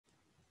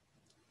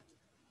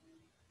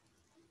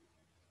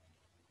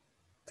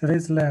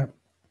Today's lab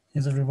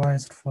is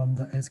revised from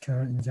the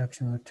SQL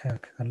injection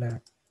attack lab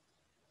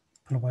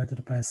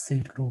provided by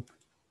seed group.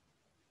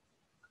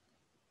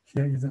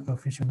 Here is the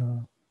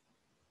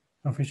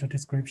official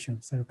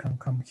description, so you can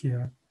come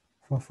here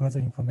for further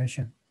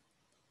information.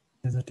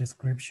 There's a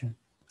description.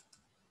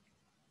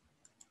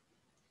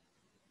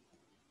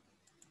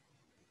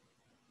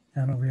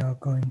 And we are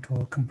going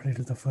to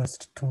complete the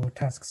first two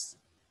tasks.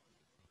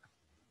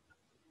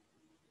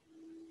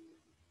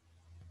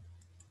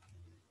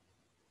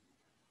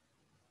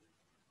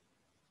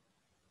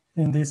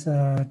 In this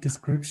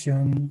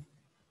description,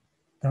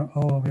 the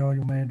overview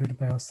you may read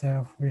by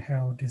yourself. We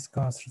have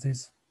discussed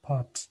this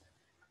part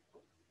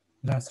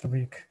last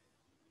week.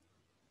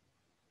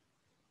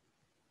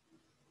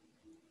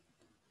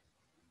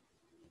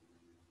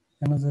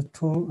 And the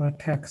two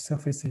attack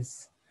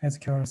surfaces,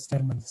 SQL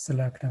statements,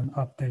 select and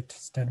update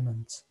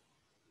statements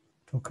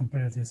to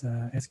complete this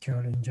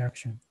SQL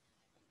injection.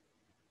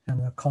 And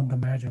the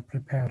countermeasure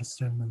prepared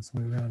statements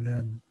we will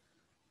learn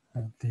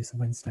this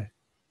Wednesday.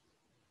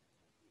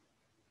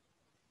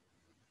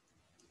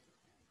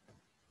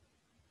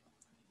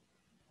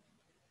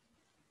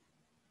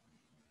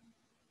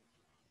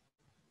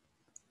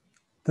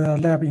 The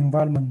lab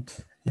environment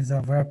is a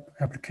web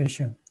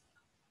application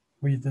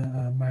with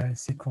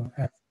MySQL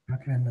as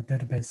backend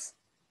database.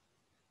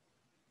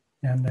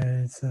 And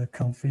it's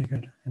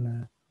configured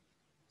and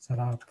set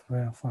up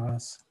well for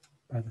us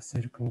by the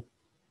seed group.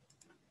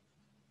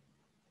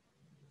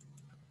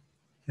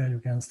 Here you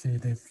can see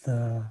this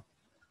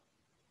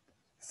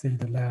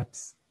seed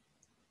labs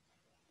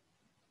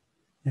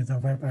is a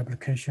web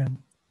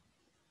application.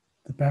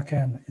 The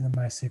backend is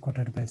MySQL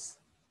database.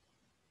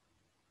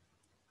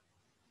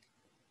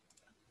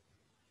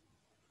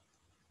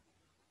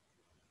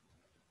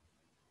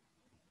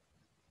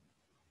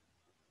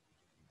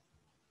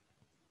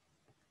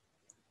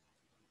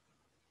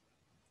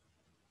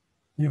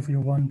 If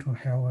you want to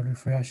have a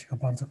refresh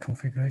about the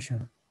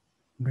configuration,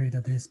 read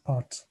this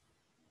part.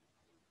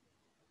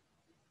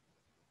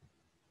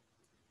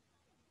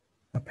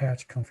 The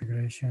patch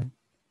configuration.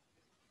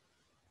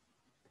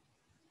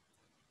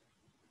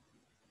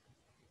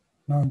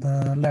 Now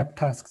the lab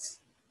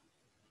tasks.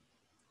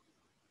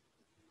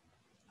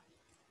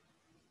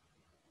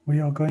 We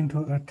are going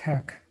to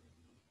attack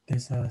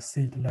this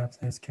seed labs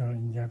SQL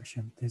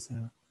injection, this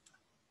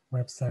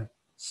website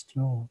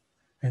Snow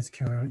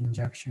SQL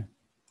injection.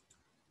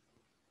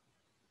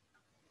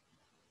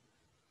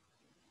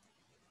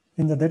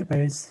 In the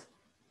database,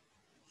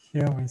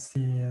 here we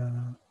see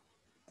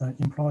the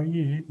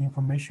employee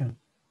information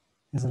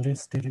is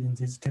listed in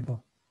this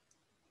table.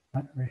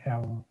 We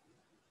have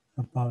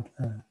about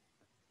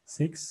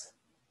 6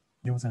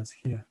 users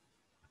here.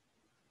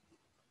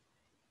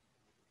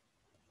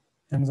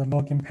 And the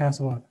login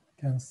password,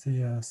 you can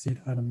see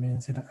seed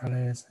admin, seed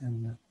alias,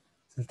 and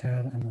seed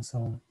ted, and so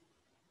on.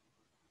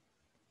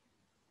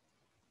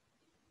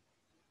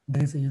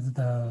 This is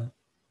the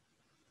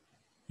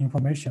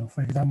information.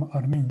 For example,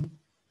 admin,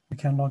 we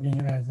can log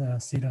in as a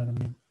seed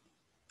admin.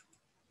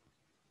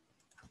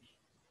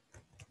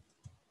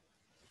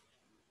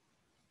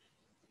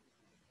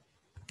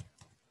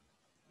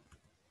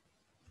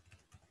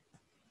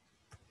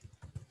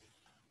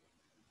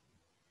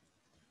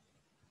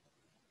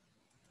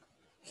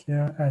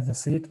 Here as a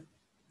seed,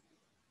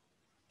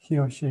 he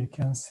or she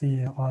can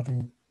see all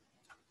the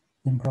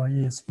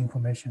employees'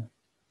 information.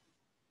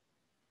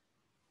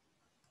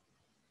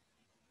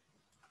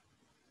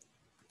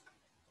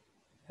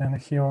 And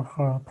he or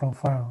her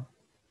profile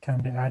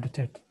can be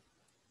edited.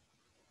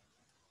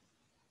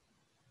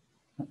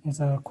 It's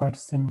a quite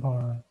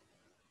simple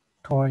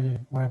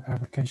toy web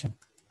application.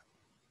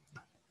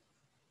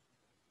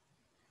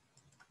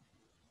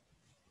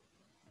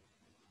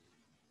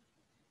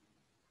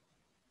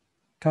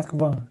 Task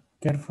 1,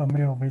 get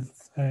familiar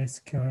with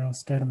SQL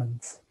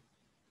statements.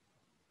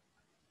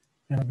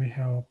 And we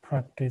have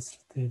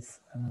practiced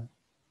this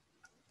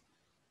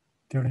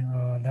during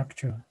our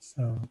lecture,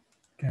 so you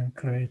can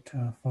create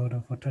a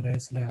folder for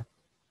today's lab.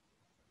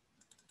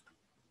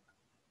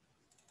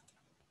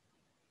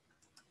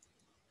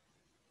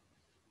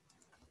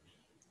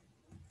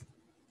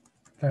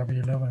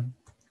 Lab11,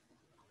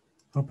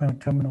 open a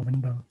terminal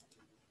window.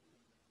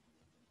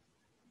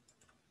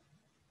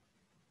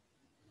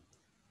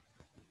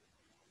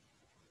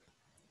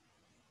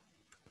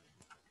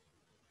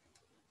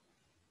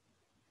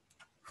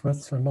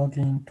 First, log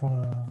in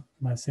to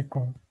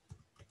MySQL.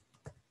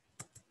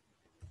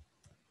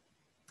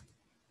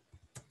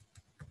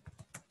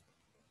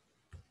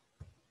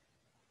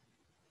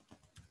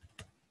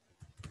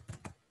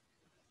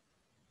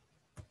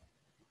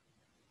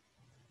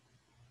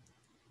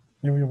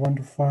 If you want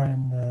to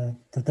find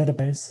the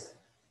database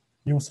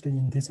used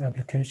in this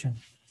application,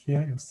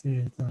 here you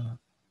see the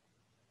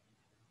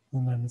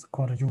name is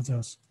called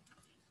users.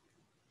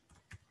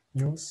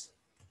 Users.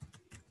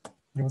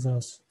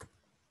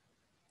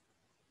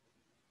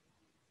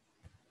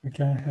 We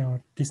can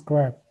have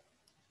describe.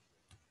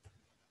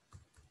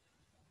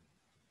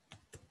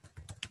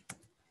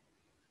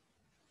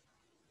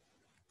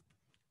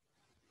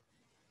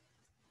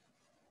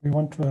 We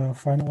want to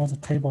find all the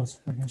tables.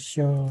 We can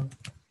show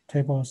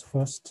tables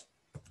first.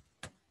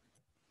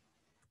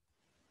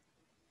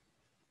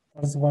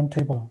 That is one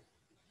table,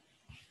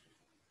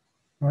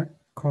 right?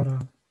 Called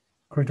a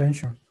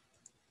credential.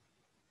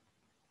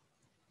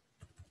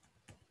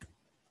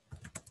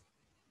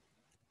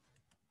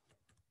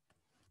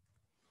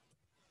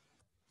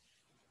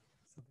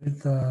 So this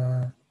is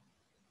the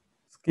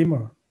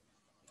schema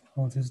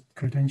of this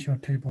credential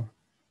table.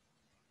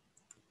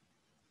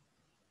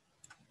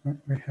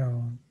 We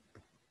have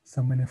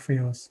so many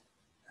fields: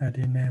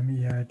 ID, name,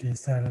 EID,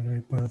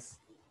 salary, birth,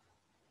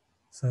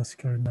 social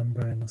security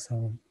number, and so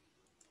on.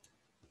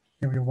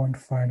 If you want to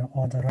find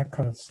all the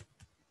records,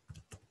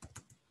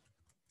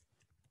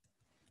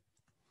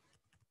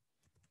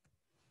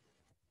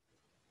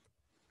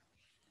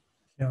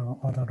 here are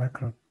all the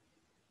records.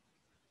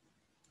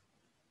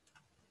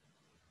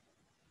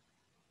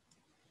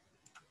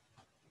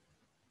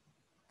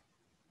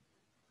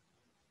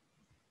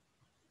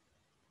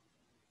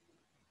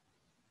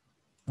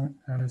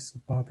 Alice,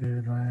 Bobby,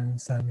 Ryan,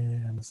 Sammy,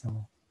 and so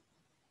on.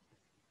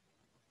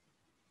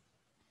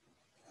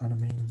 And I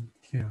mean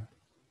here.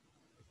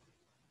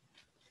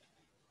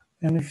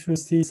 And if you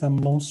see some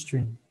long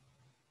string,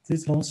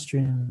 this long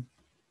string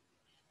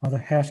are the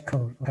hash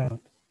code.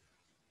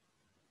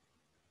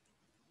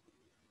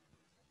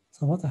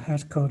 So what the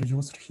hash code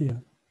used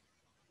here?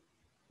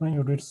 When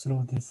you read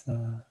through this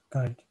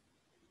guide,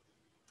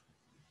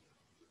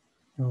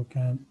 you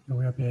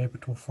will be able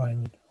to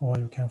find it, or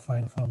you can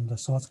find from the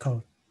source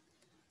code.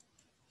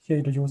 Here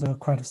it uses a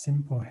quite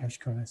simple hash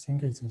code. I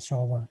think it's a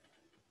short one.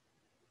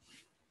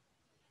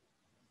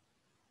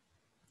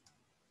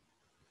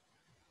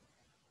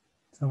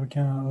 So we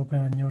can open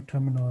a new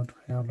terminal to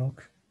have a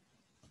look.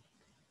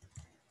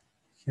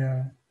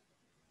 Here,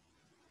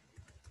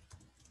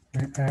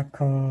 we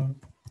echo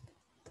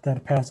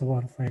that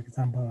password, for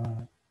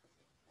example,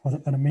 for the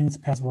admin's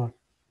password.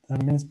 The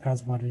admin's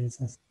password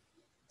is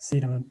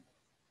cd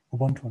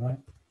Ubuntu, right?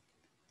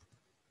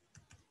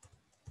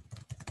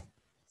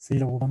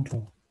 Cd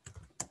Ubuntu.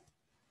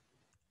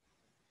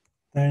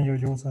 Then you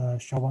use a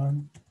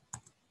SHA-1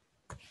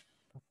 to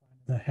find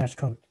the hash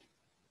code.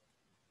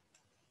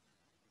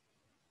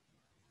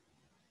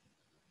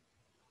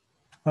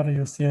 But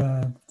you see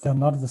they're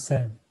not the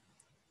same.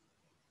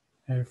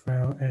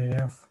 AFL,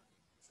 AF,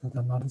 so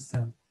they're not the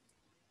same.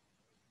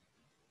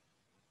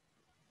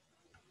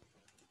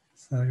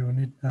 So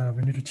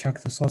we need to check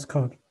the source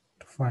code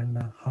to find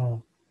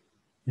how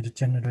it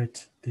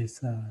generates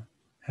this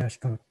hash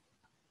code.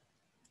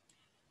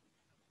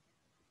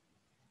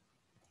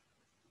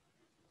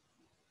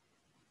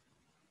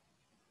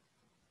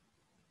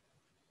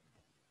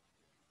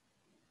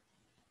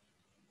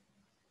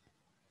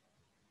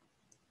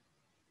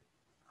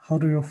 How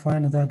do you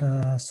find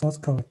that source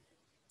code?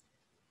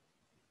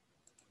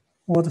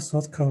 All the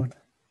source code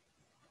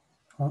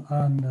are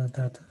under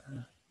that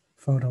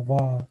folder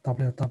var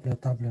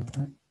www.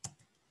 Right?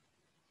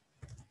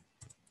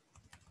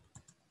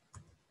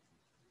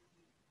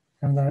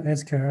 And the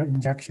SQL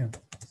injection.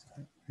 So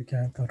we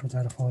can go to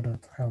that folder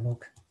to have a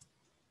look.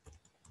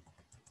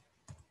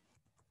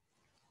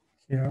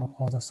 Here are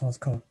all the source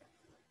code.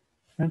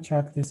 And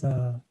check this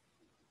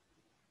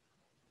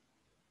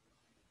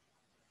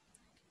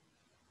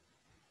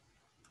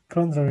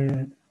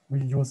currently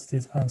we use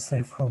this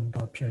unsafe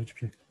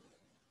home.php. You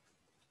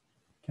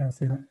can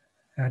see the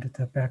edit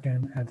the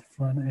backend at the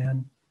front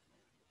end.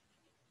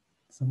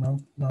 So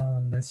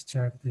now let's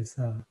check this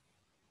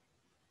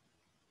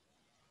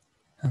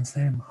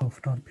unsafe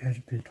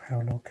home.php to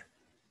have a look.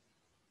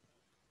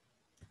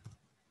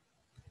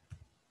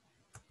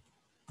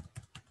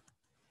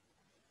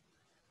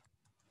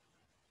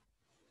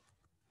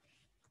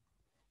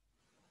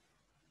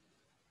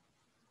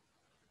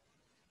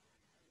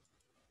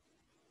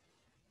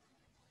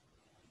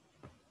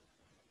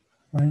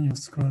 When you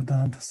scroll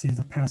down to see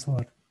the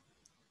password,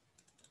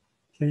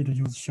 here it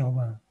uses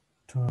SHA-1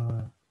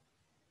 to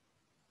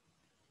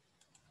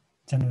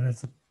generate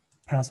the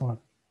password.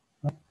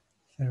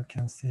 Here you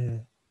can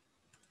see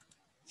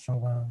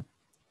SHA-1.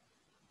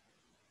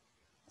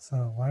 So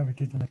why we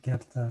didn't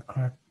get the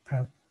correct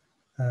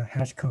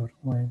hash code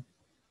when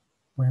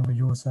we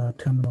use a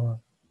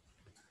terminal?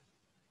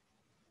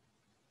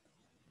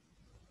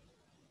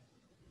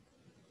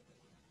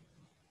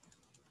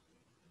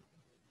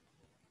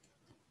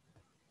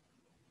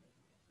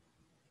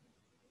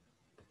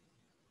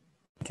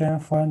 Can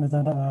find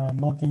that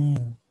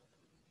login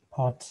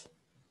part.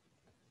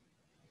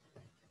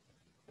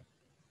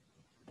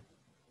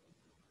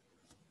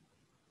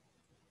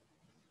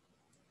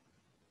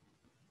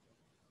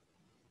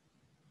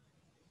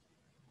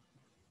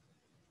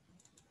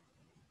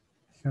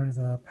 Here is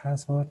a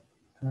password.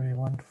 We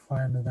want to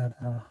find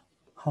that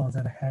how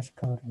that hash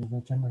code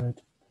is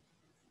generated.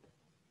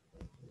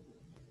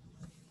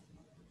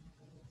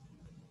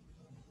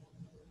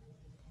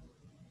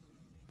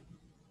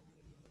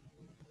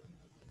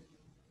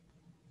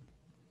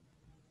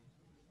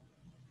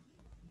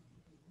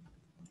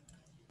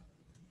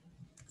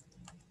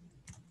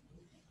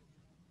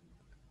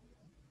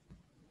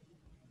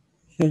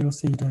 Here you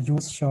see the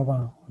use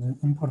SHA-1, the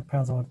input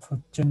password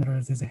to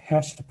generate this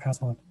hashed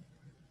password.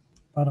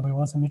 But we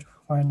also need to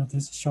find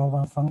this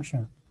SHA-1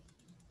 function.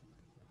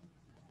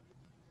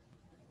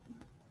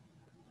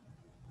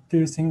 Do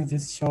you think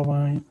this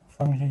SHA-1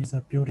 function is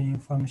a built-in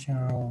function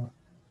or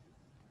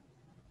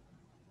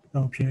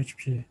no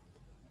PHP?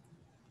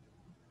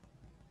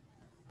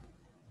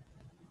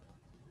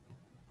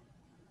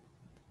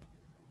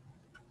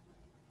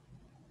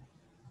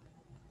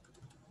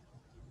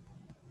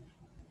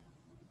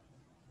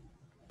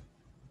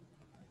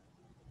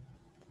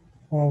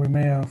 Or we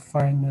may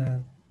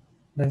find,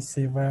 let's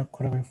see, where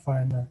could we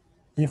find,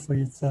 if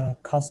it's a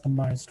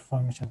customized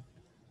function,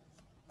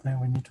 then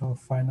we need to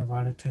find a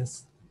valid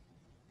test.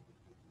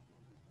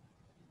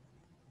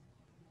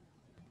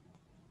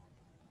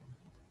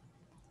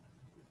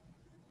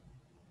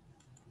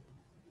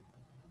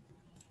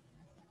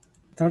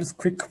 That is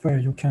quick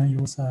way you can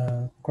use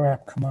a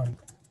grep command.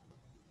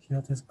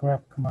 Here this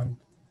grep command.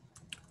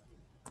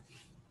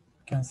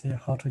 You can see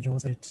how to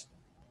use it.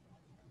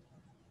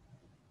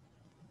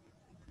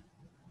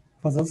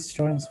 For those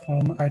students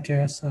from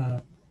ITS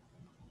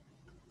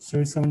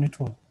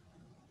 372,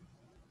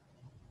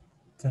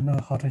 they know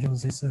how to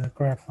use this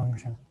grep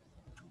function.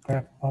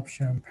 Grep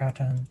option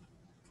pattern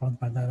followed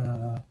by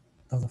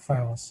those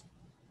files.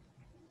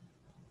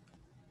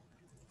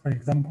 For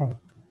example,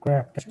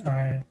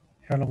 grep-i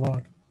hello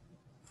world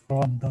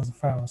from those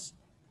files.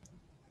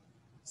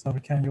 So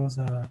we can use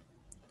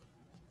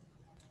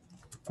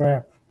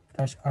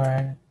grep-i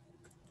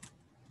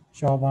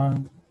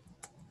SHA-1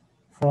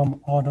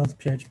 from all those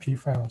PHP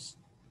files.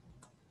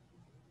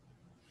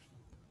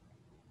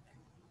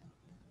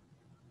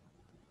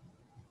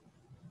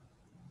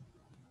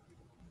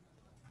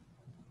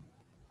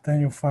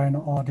 Then you find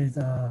all these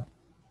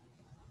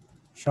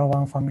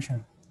SHA-1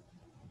 function.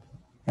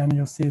 And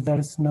you see there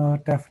is no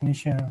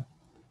definition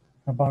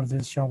about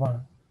this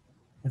SHA-1.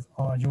 It's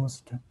all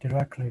used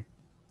directly,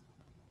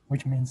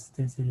 which means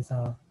this is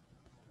a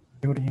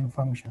built-in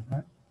function,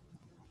 right?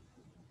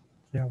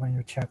 Here when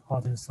you check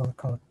all this source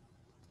code.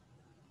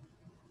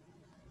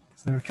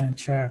 So you can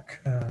check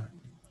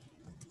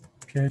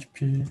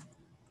PHP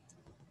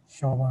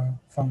SHA-1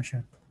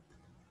 function.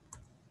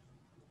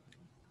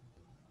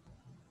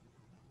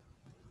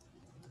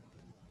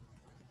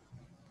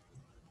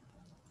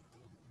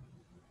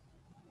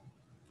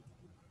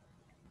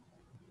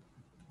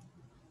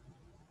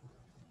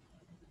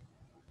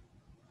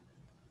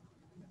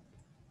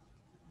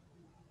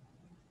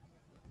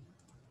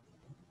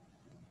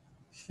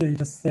 Here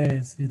it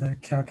says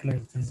it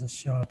calculates this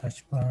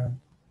SHA-1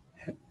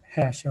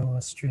 hash of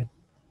a string.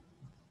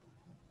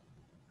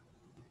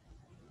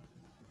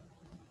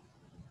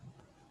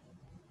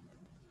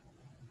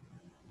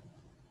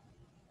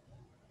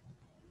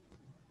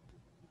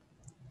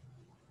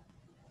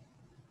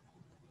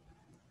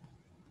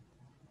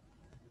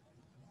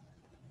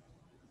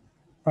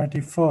 By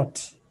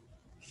default,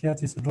 here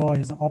this row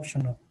is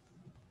optional.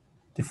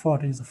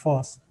 Default is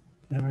false.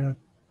 It will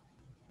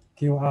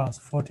give us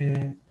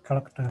 40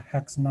 character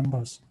hex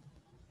numbers.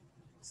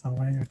 So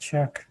when you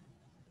check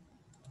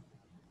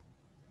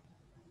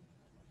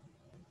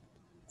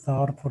the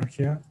output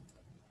here,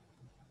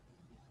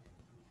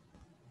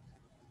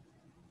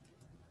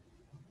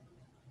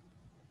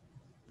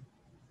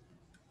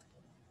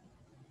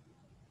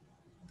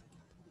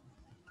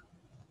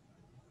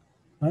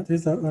 this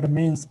is the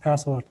admin's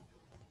password.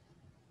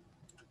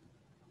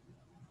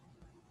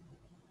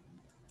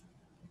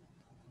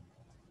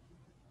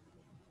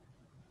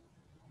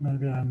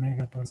 Maybe I make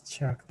it to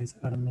check this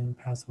admin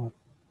password.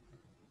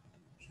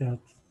 Here,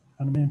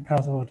 admin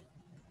password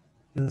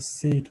is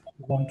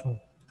seed12.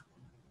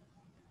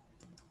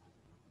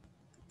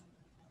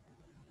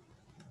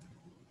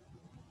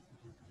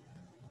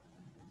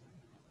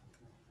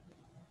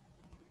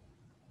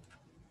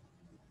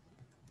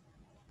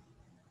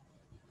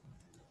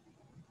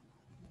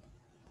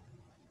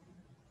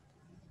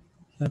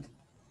 Here,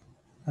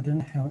 I didn't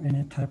have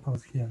any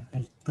typos here.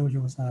 I do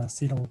use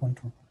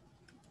seed12.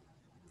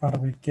 But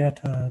we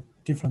get a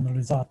different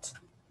result.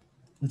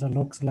 It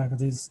looks like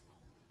this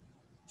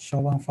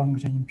SHA-1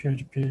 function in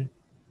PHP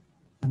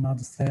and not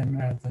the same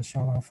as the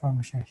SHA-1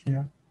 function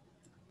here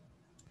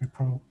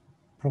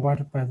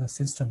provided by the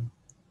system.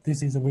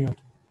 This is weird.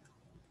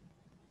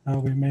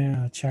 We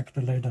may check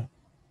it later.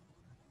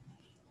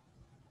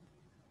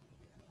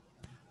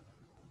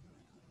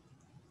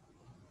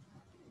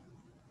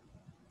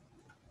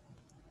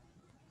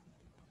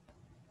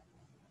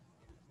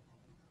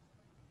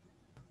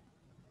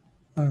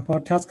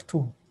 For task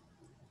 2,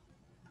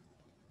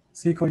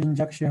 SQL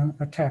injection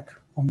attack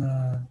on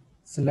the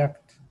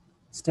select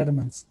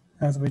statements.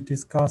 As we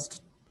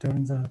discussed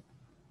during the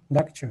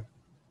lecture,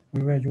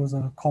 we will use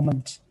a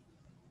comment.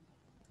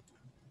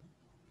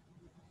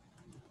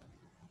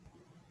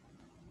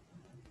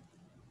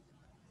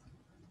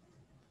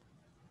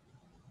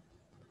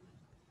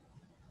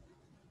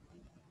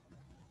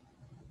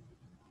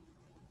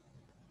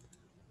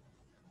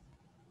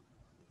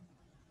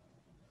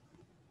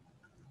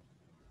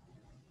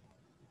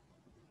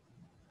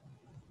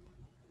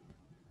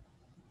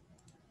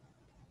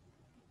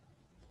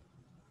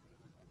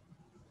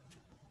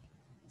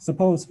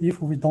 Suppose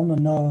if we don't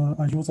know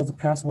a user's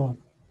password,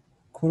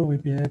 could we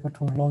be able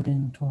to log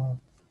into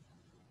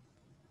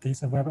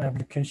this web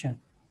application?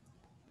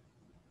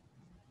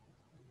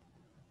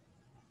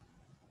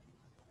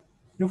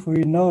 If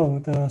we know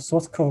the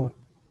source code,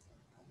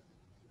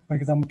 for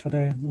example,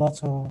 today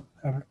lots of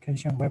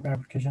web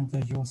applications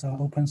that use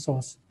open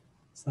source,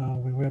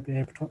 so we will be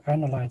able to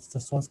analyze the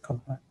source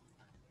code.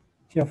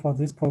 Here for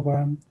this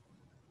program,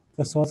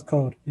 the source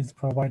code is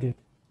provided.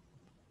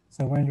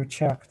 So when you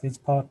check this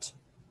part,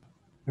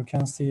 you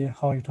can see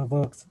how it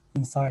works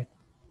inside.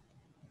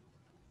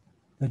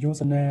 The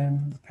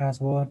username, the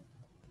password,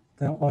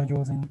 they're all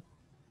using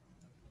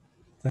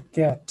the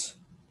GET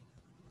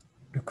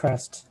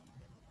request.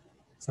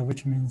 So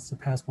which means the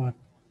password,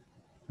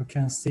 you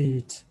can see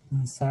it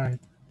inside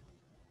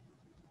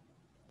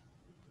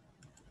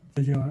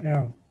the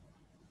URL.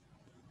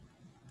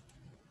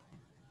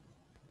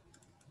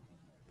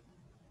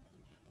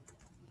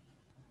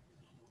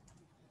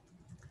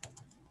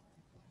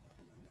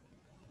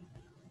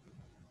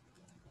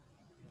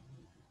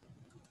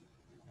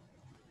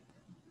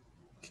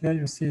 Here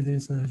you see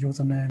this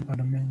username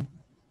admin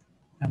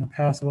and the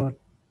password.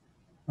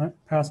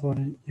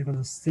 Password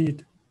equals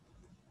seed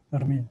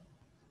admin.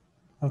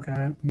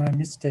 Okay, my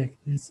mistake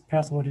is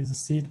password is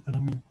seed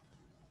admin,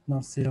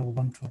 not seed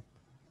Ubuntu.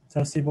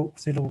 So seed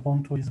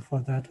Ubuntu is for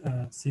that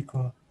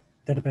SQL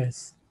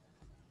database.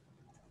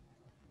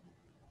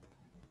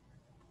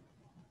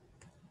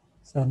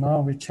 So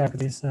now we check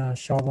this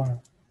SHA-1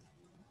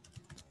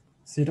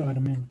 seed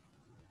admin.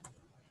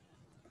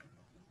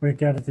 We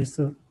get this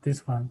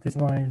one. This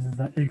one is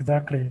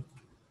exactly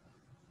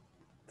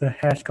the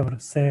hash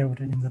code saved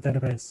in the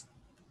database.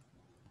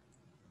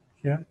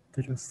 Here,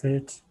 did you see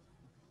it?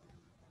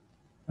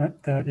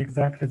 They're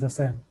exactly the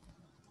same.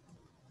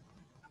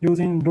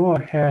 Using raw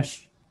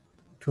hash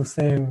to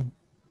save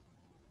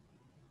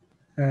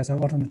as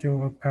an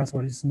alternative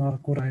password is not a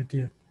good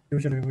idea.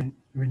 Usually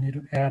we need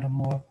to add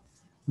more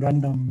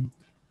random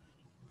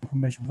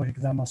information, for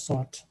example,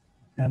 sort.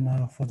 And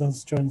for those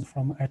students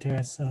from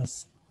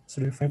ITS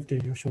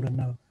 350, you should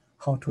know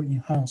how to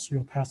enhance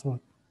your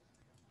password.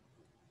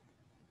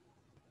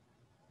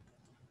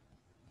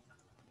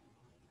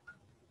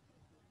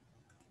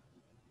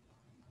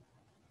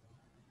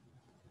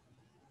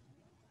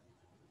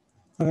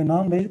 So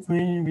now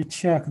when we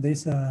check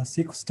these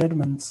SQL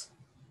statements,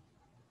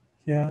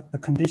 here the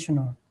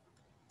condition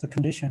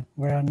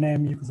where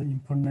name equals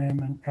input name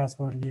and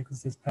password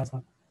equals this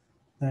password.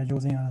 They're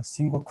using a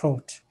single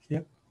quote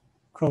here.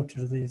 Quote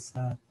is this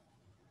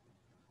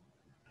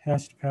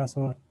hashed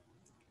password,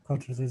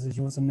 quote is this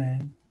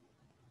username,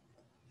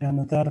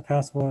 and that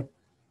password,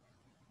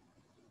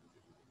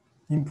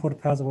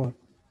 input password,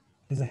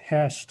 is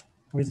hashed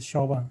with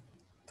SHA-1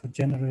 to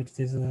generate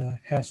this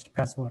hashed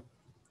password,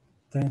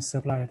 then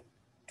supplied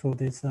to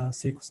this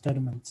SQL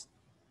statement.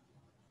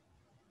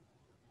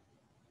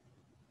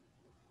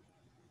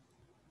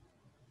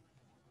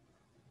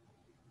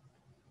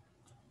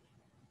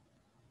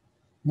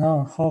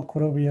 Now, how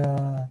could we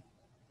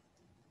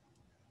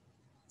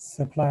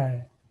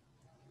supply?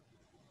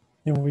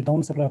 If we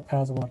don't supply a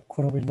password,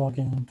 could we log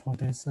into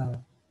this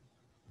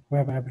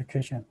web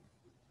application?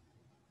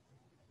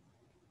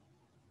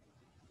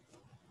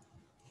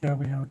 Here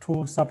we have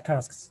two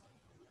subtasks.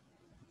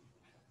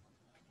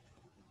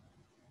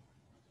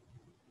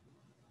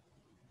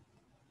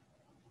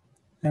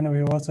 And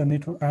we also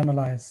need to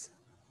analyze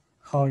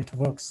how it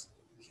works.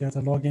 Here's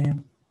the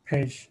login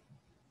page.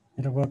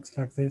 It works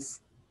like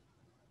this.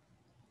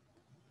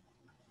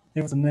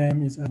 If the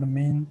name is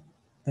admin,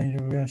 then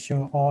it will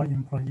show all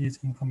employees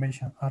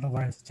information.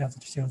 Otherwise,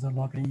 just show the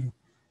login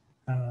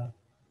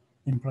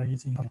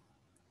employees information.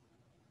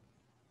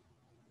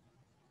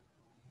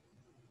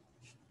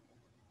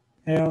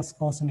 Else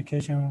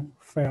authentication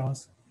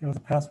fails if the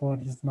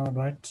password is not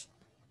right.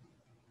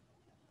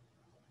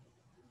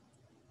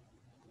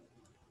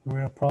 It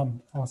will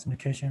prompt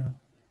authentication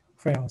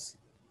fails.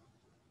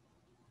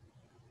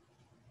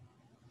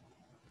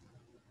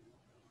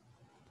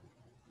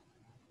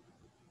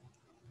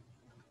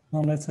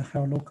 Now let's have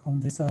a look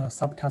on this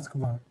subtask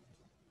 1.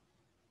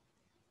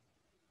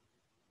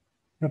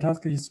 Your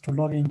task is to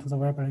log into the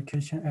web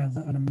application as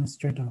an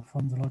administrator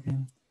from the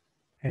login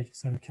page,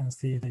 so you can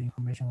see the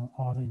information on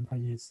all the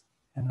employees.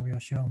 And we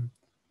are shown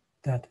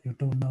that you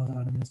don't know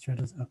the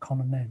administrator's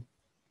account name,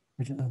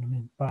 which is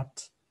admin,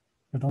 but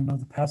you don't know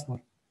the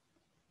password,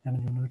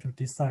 and you need to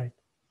decide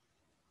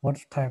what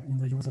to type in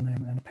the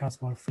username and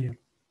password field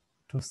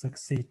to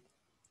succeed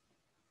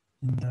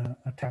in the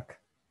attack.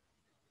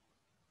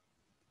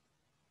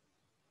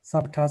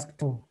 Subtask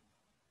 2.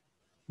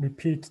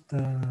 Repeat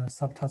the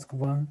subtask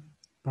 1,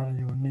 but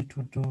you need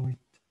to do it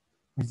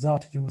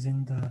without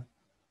using the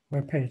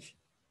web page.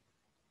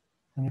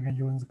 And you can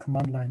use the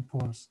command line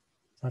tools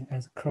such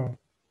as curl,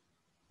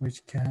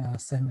 which can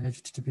send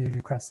HTTP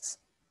requests.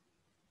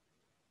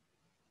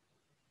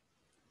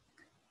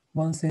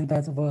 One thing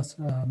that's worth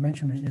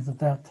mentioning is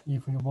that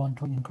if you want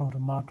to encode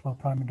multiple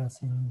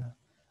parameters in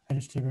the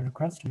HTTP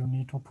request, you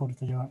need to put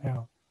the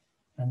URL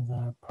and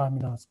the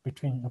parameters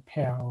between a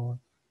pair or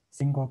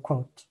single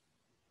quote.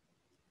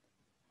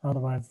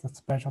 Otherwise, the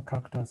special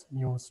characters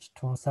used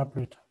to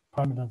separate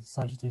parameters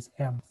such as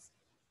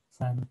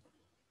ampersand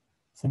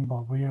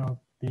symbol will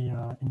be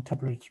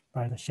interpreted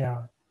by the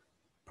shell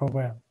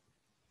program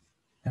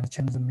and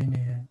change the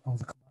meaning of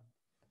the command.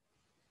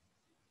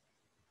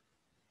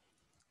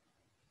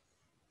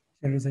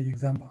 Here is an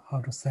example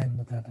how to send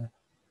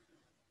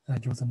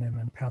that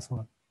username and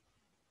password.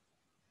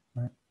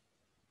 Right?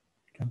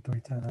 You can do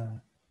it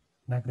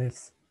like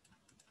this.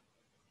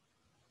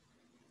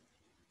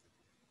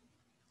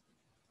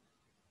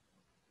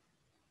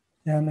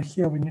 And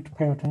here we need to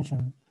pay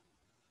attention.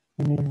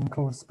 You need to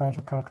encode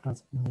special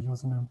characters in the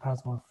username and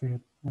password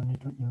field. You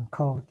need to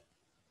encode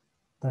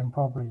them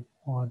properly,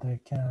 or they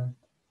can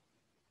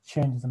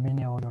change the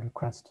meaning of your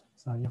request.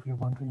 So if you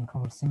want to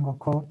encode a single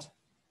quote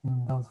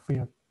in those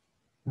fields,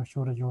 you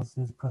should use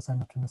this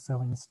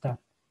 %27 instead.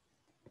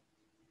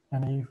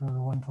 And if you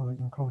want to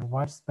include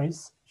white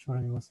space, you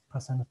should use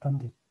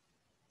 %20.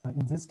 So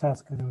in this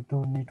task, you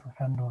do need to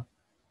handle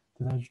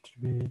the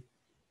HTTP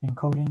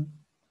encoding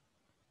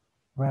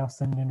while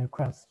sending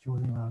requests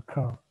using a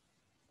curl.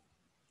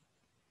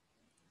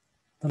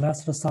 The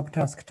last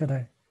subtask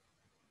today,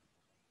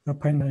 we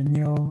print a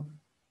new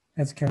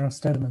SQL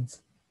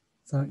statements.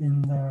 So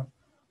in the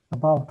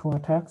above two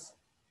attacks,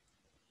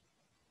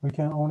 we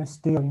can only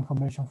steal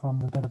information from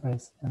the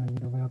database, and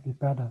it will be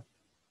better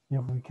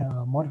if we can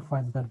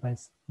modify the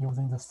database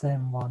using the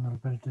same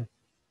vulnerability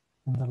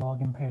in the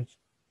login page.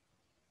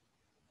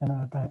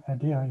 And the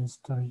idea is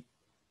to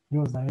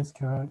use the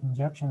SQL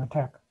injection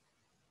attack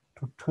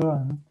to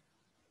turn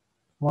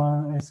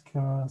one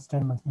SQL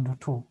statement into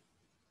two,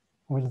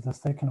 with the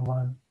second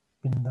one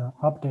being the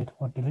update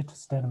or delete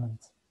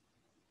statements.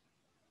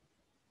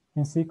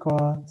 In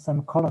SQL,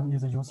 semicolon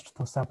is used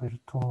to separate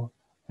two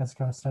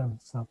SQL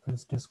statements. So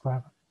please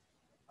describe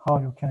how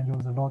you can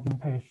use the login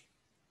page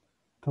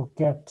to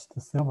get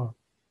the server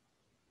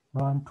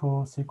run two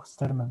SQL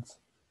statements.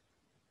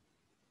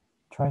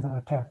 Try the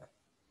attack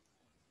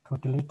to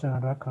delete a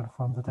record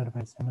from the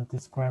database and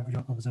describe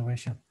your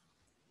observation.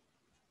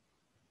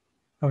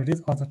 So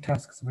these are the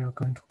tasks we are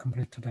going to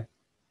complete today.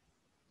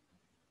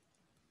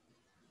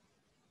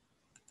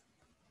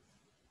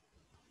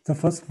 The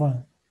first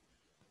one,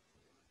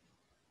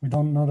 we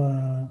don't know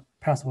the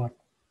password.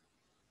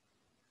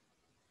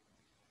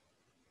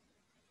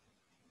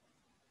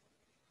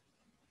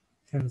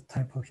 Here's a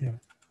typo here.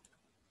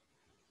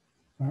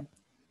 Right?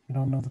 We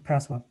don't know the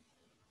password.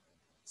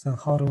 So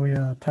how do we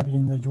type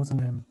in the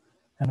username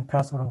and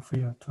password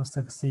field to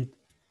succeed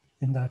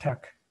in the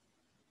attack?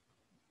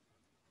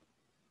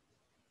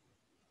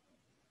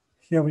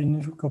 Here we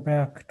need to go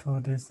back to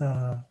this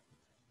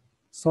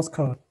source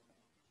code.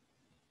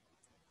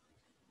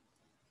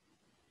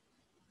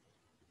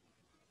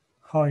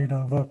 How it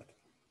worked.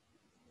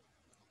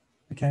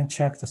 We can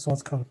check the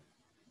source code.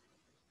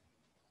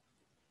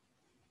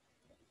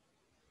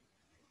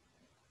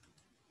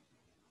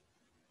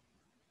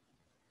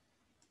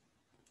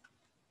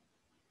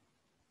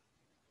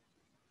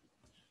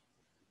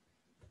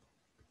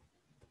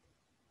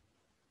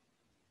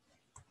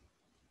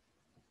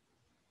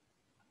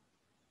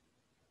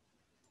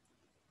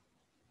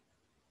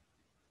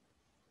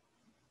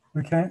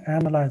 We can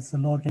analyze the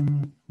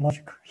login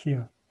logic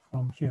here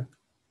from here.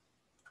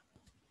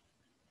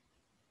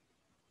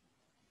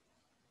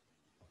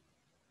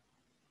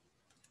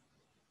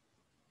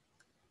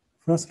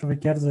 First, we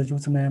get the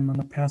username and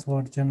the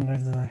password,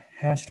 generate the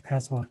hashed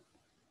password.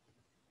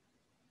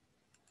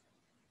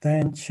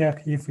 Then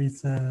check if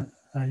it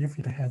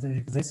has an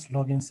exist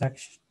login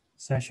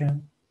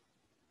session.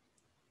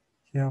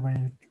 Here,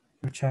 when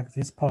you check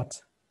this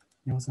part,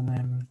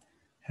 username,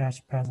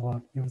 hash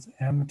password, use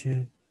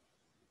empty.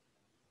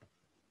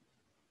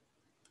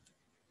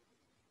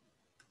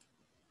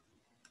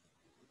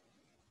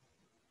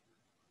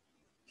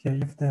 Here,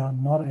 if they are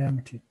not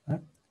empty,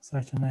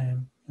 session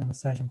name and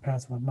session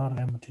password not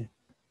empty,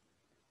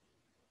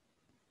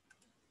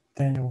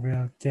 then you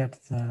will get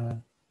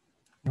the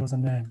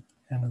username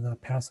and the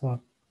password.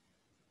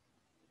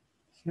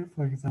 Here,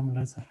 for example,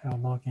 let's have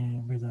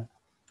login with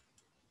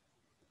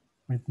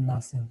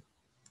nothing.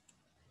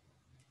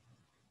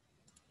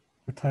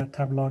 You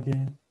type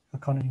login,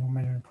 account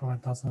information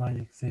provided does not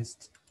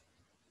exist.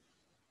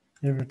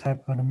 If you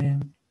type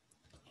admin,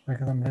 for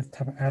example, let's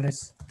type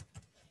Alice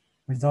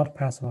without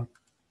password.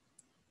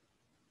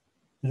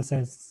 It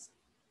says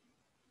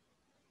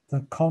the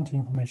account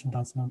information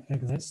does not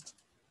exist.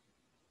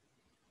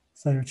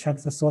 So you check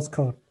the source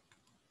code.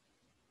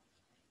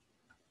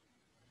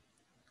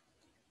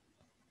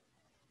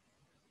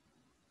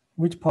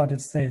 Which part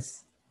it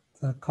says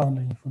the account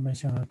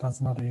information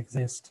does not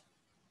exist.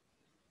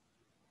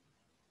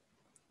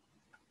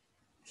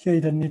 Here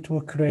you need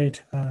to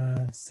create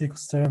SQL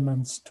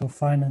statements to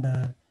find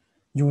the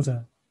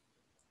user.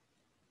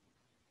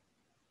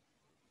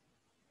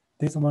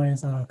 This one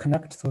is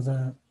connect to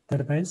the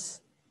database.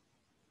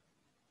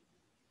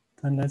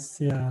 Then let's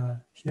see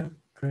here,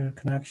 create a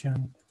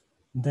connection.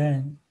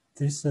 Then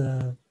this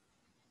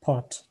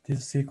port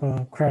this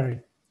SQL query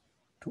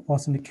to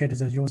authenticate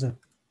the user.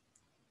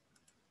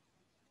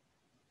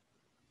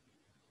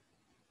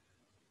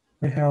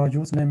 We have a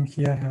username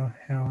here,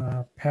 have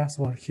a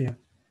password here,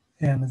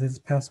 and this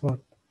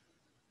password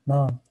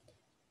none.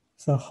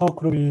 So how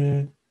could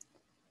we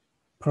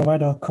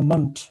provide a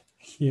comment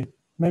here?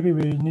 Maybe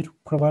we need to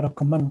provide a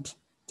comment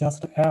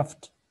just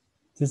after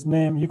this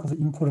name equals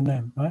input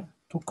name, right?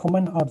 To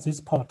comment out this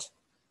part,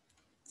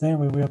 then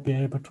we will be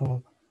able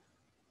to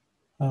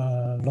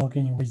log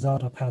in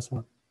without a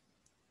password.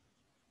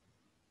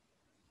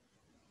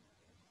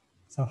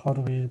 So how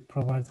do we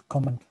provide the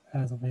comment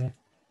as we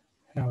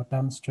have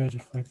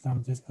demonstrated? For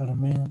example, this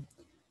admin.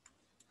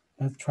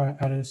 Let's try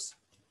Alice.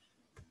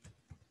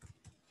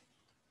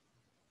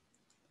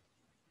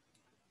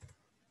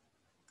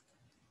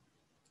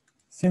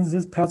 Since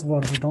this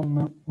password, we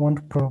don't want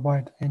to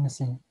provide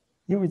anything.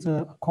 If it's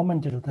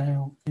commented,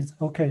 then it's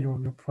okay.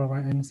 You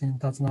provide anything,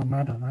 does not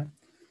matter, right?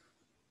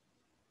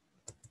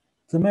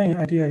 The main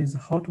idea is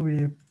how do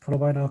we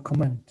provide a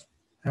comment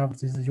of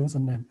this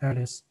username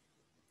Alice.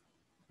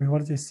 We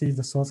already see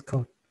the source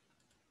code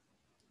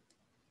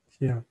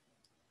here.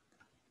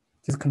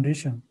 This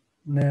condition,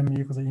 name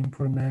equals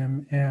input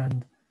name,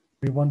 and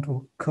we want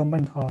to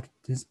comment out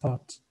this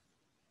part.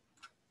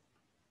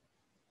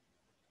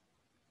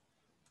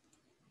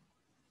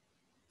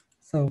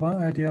 So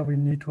one idea, we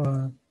need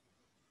to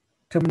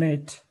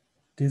terminate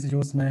this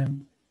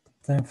username,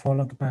 then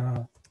followed by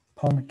a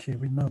pound key.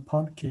 We know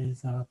pound key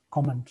is a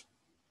comment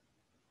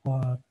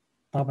or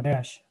double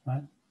dash,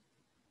 right?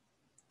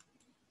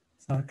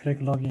 So I click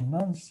login.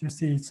 Now you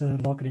see it's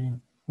logged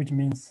in, which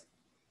means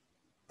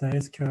the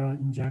SQL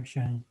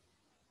injection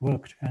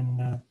worked,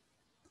 and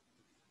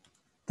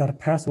that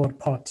password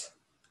part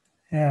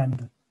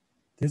and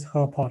this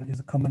whole part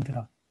is commented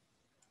on.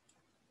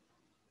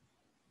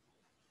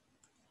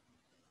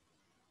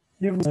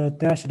 If the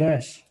dash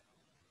dash,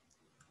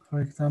 for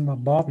example,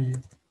 Bobby,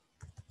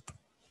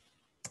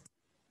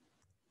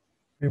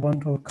 we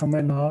want to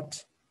comment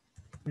out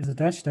with the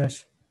dash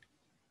dash.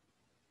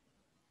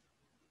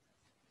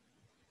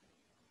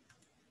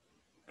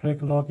 Click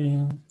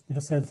login,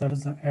 it says there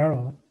is an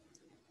error.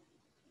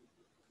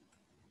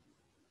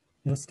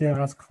 It still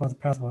asks for the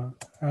password.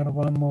 Add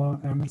one more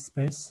empty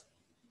space.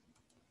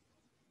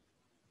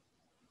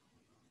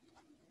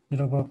 It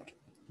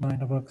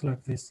might work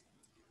like this.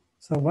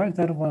 So why is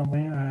that one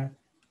when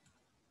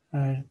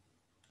I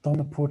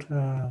don't put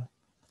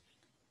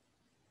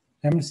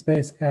empty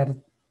space at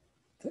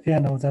the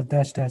end of that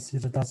dash dash,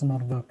 it does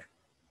not work.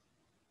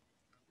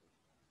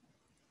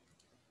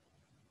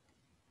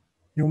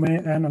 You may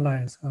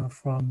analyze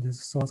from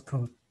this source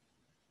code.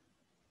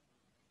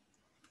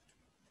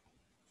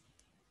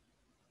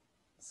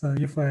 So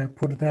if I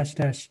put dash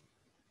dash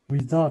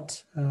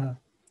without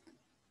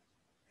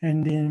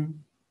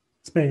ending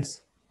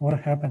space, what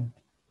happened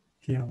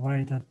here?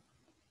 Why that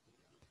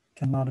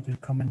cannot be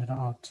commented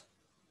out?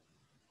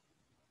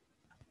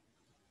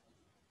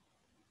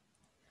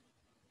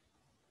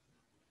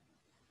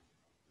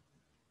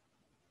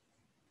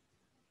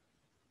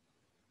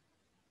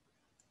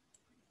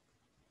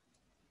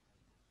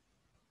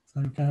 So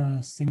you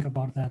can think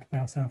about that by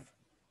yourself.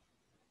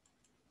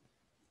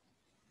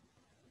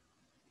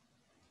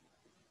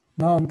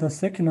 Now the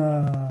second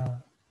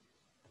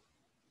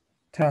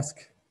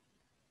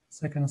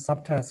second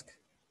subtask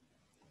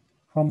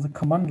from the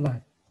command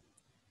line.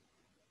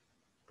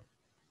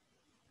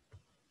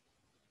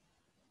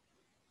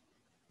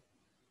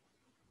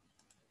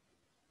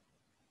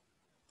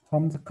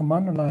 From the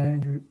command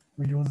line,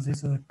 we use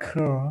this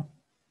curl,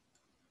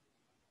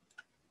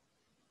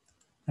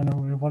 and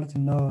we want to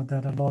know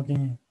that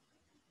login.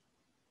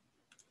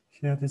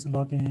 Here, this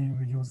login,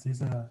 we use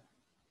this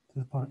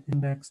part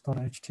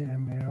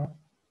index.html.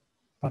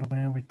 But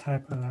when we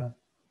type a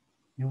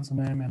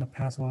username and a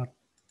password,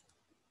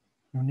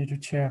 you need to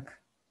check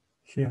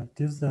here.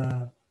 This is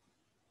the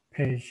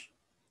page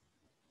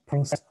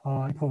process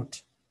or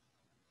input.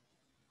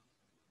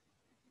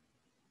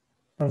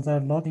 But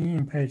the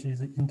login page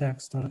is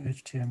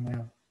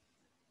index.html.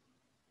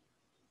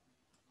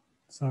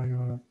 So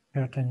you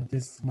pay attention,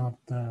 this is not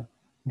the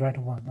right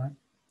one, right?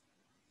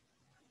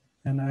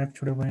 And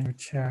actually, when you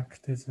check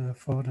this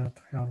folder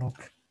to have a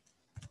look,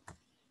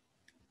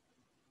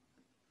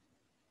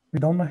 we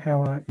don't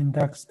have an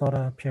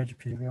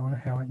index.php, we only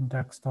have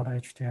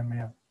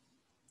index.html.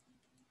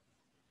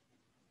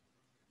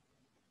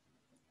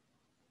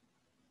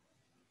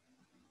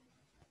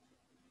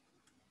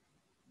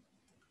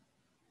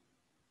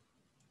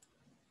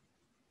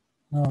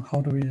 Now,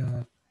 how do we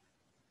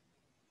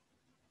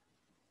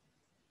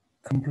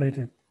complete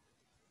it?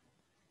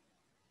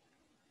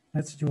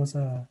 Let's use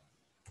a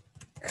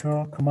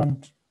curl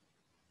command.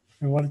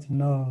 We want to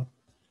know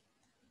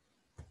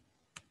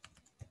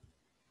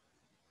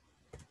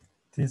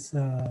this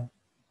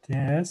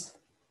DNS.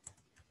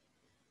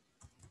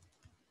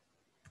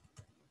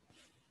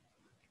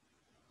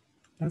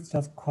 Let's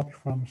just copy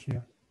from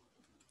here.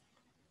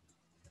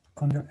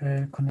 Ctrl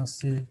A, Ctrl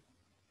C.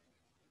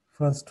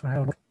 First to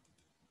have a look.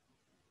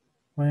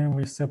 when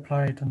we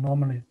supply it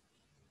normally.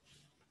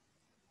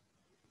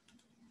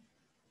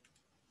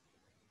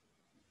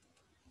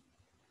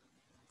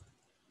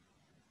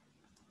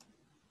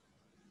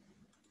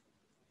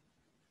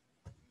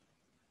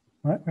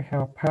 Right, we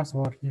have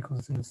password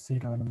equals c.me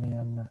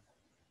and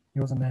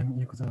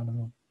username equals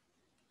enemy.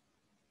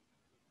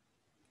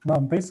 Now,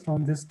 based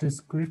on this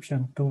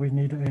description, do we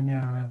need any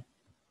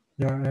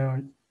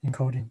URL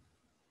encoding?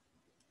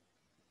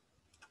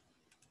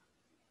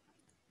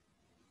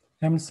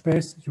 Empty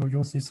space, you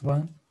use this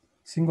one.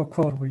 Single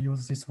quote, we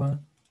use this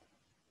one.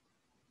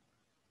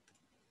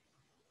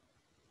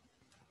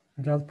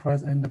 Just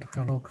press enter to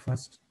hello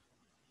first.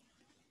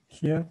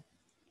 Here,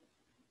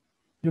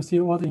 you see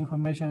all the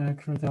information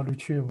actually are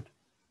retrieved,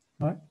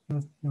 right?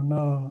 You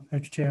know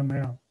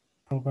HTML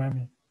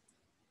programming.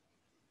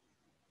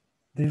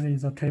 This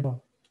is a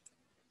table.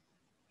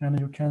 And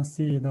you can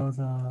see those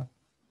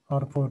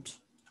output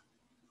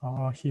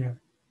are here.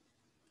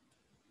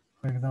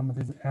 For example,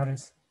 this is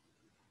Alice.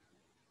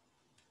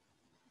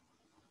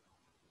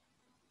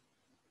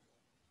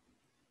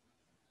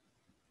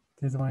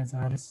 This one is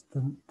Alice,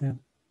 then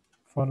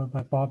followed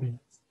by Bobby.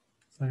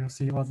 So you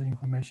see all the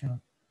information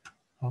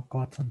are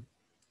gotten.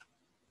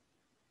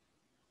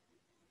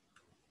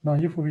 Now,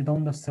 if we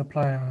don't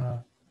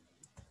supply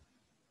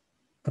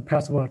the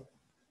password,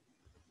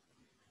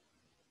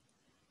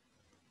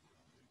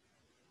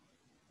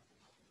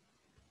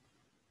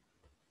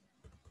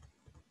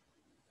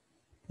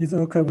 it's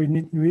okay. We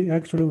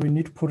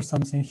need to put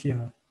something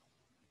here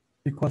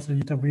because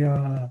it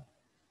will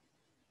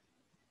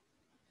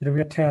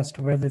test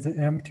whether it's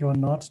empty or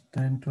not,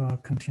 then to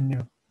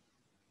continue.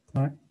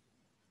 Right?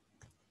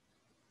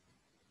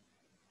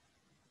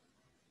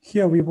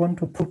 Here we want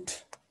to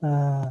put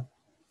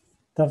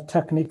the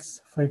techniques,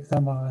 for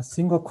example, a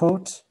single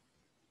quote,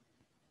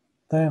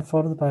 then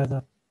followed by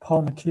the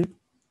pound key.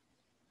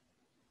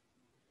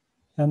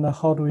 And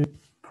how do we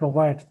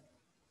provide?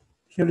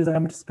 Here is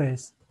empty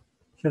space.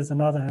 Here is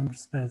another empty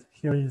space.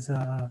 Here is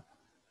the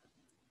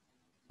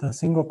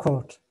single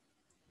quote.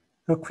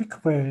 A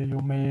quick way, you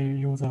may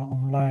use an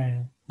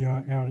online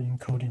URL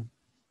encoding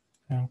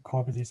and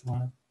copy this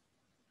one.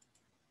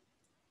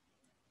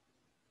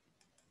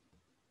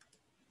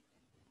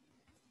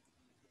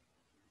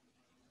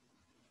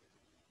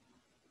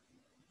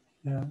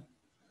 Yeah,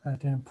 I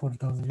didn't put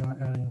those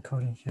URL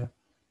encoding here.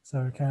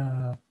 So you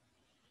can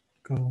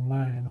go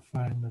online and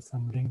find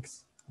some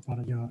links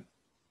about your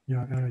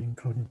URL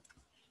encoding.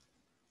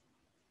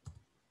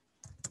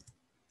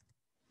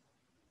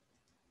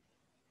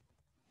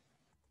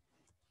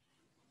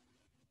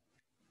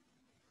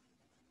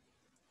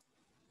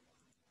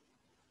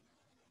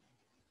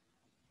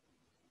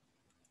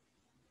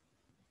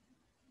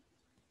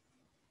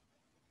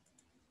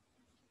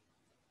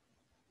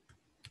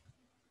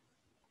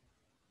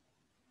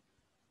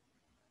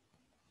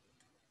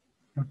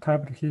 You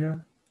type it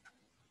here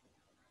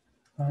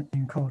and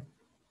encode.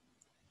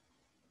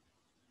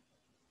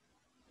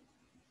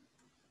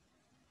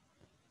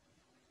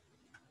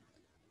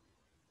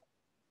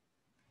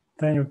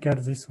 Then you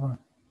get this one.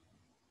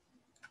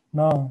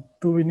 Now,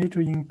 do we need to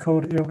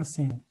encode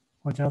everything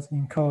or just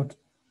encode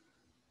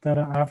that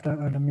after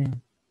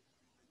admin?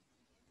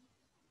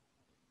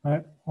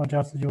 Right? Or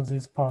just use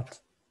this part?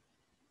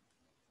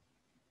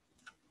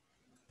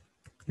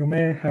 You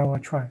may have a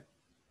try.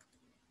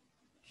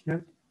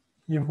 Here,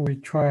 if we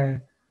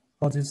try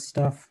all this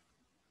stuff,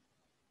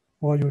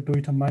 or you do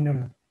it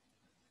manually.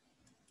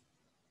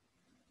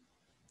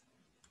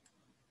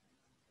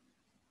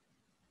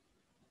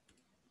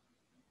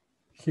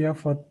 Here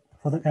for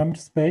the empty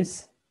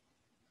space,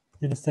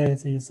 it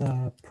says is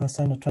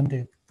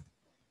 %20.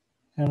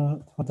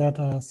 And for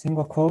that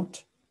single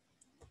quote,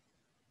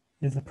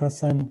 is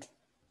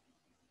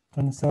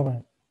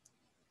 %27.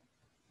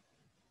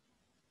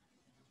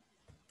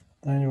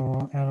 Then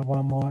you add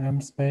one more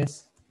empty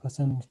space,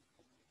 %20.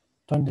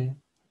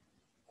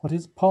 What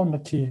is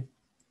pound key?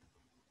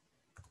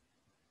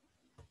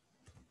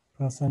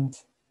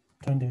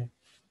 %20.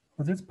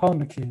 For this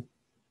pound key,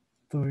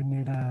 do we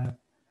need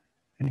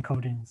any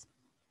codings?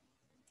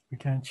 We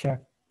can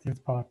check this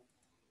part.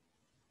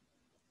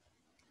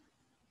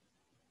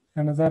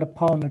 And that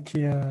pound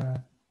key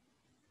it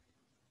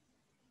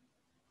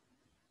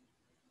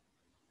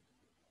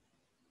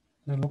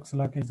looks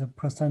like it's a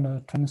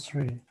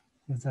 %23.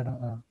 Is that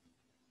a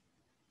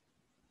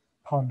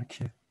pound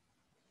key?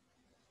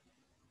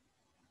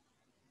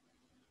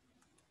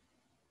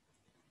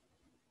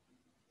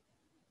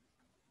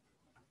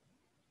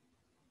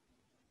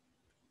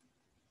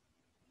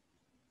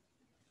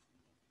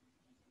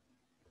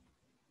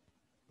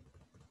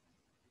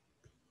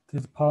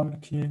 This pound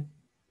key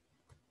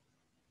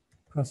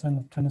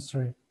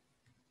 %23.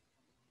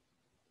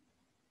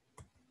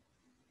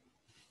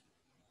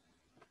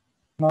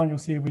 Now you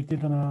see we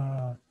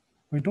didn't.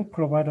 We do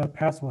provide a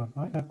password,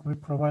 right? We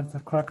provide the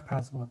correct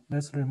password.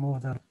 Let's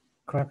remove the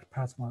correct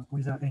password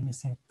without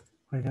anything.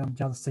 We can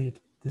just see it.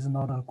 This is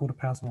not a good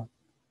password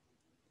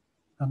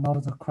and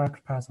not the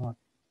correct password.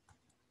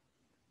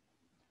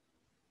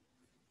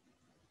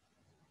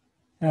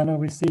 And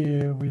we see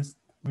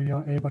we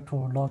are able to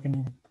log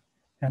in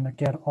and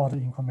get all the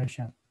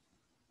information.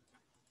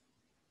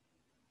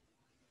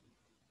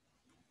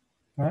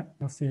 Right?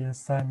 You see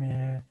send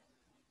me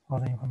all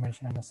the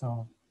information and so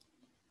on.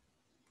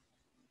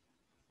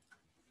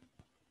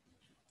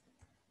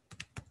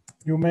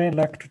 You may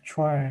like to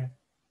try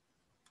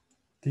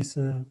this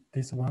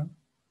one.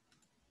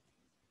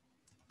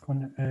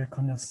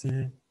 Can you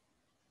see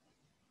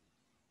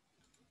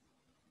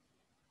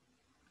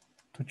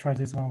to try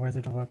this one whether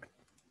it works?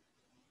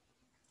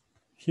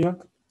 Here,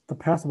 the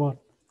password,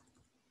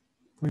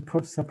 we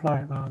put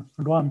supply a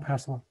wrong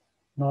password,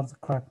 not the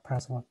correct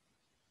password.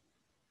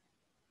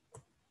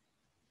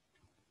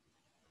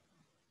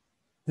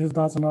 This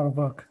does not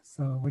work,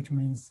 so which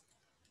means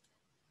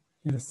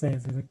it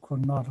says it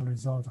could not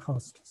resolve the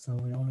host. So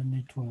we only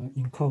need to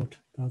encode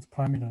those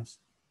parameters,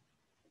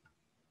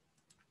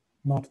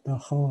 not the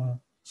whole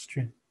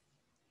string.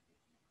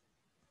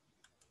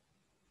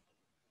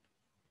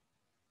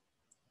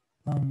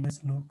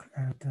 Let's look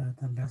at the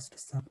last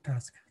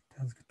subtask,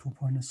 task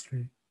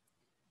 2.3.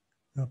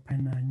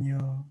 Open a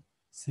new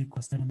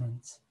SQL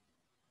statements.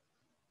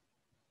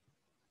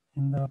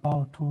 In the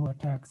about two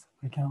attacks,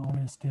 we can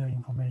only steal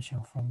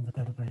information from the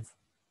database.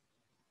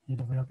 It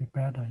will be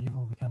better if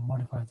we can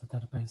modify the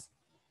database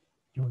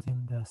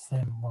using the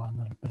same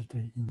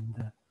vulnerability in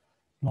the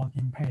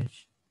login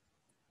page.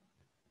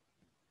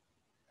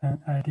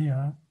 An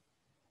idea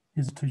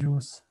is to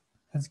use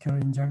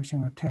SQL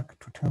injection attack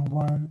to turn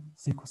one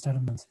SQL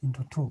statement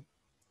into two,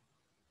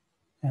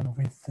 and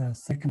with the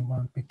second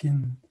one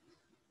begin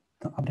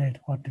the update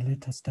or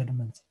delete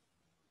statements.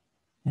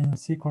 In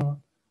SQL,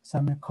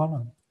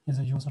 semicolon is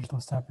used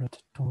to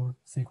separate two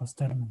SQL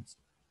statements.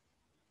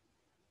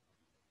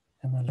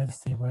 And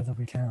let's see whether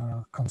we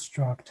can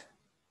construct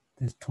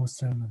these two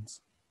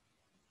statements.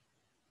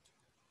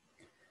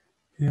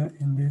 Here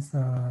in this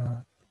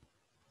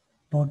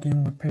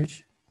login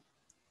page,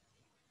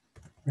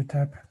 we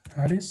type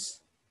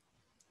Alice,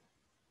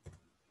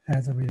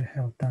 as we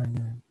have done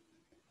in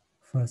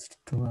first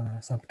two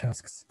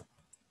subtasks.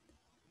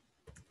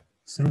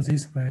 Through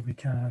this way, we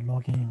can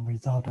log in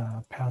without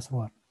a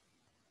password.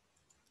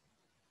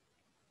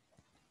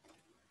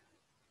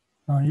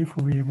 Now, if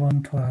we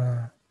want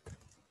to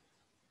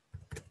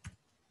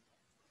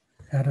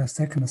add a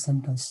second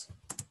sentence,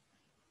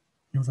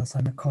 use a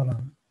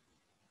semicolon.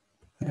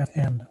 At the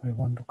end, we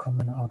want to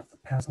comment out the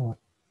password.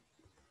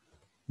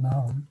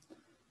 Now,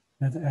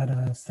 let's add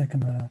a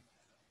second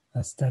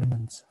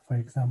statement, for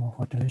example,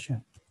 for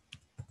deletion.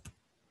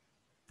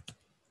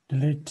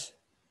 Delete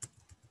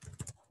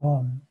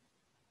from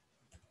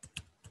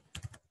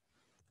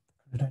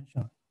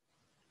credential.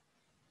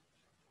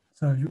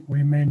 So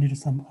we may need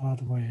some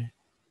other way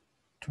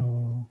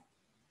to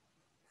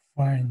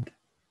find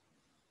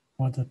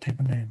what the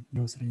table name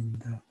used in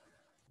the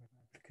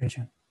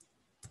application.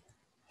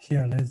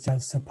 Here, let's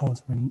just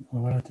suppose we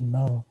want to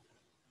know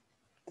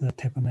the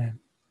table name.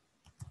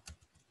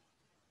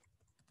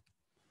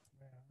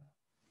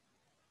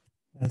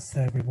 Let's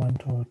say we want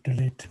to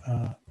delete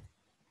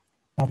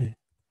Bobby.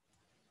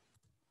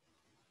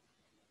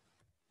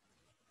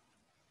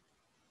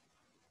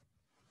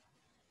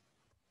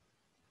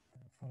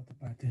 Followed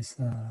by this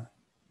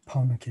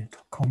pound key to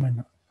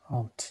comment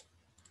out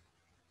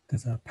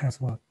this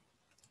password.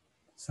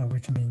 So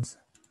which means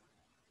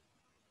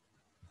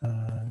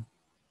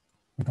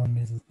we don't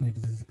need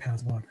this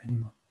password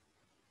anymore.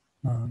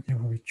 Now, if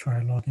we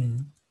try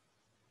login,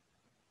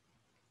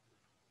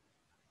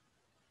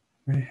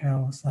 we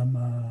have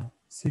some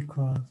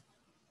SQL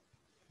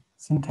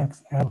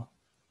syntax error.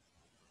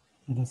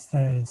 It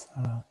says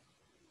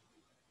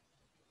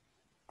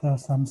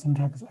there's some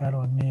syntax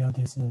error near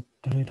this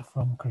delete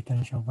from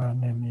credential where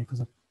name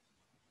equals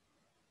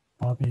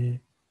Bobby.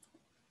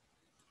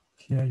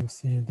 Here you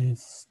see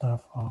this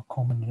stuff are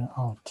commented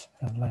out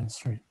at line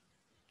 3.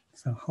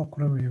 So how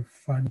could we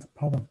find the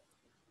problem?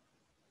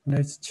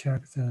 Let's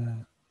check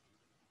the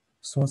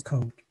source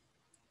code.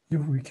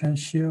 If we can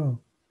show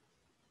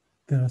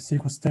the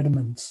SQL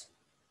statements,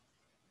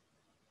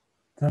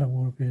 that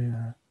will be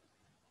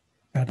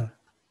better.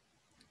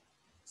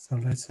 So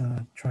let's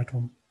try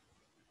to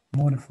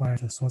modify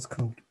the source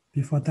code.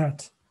 Before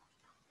that,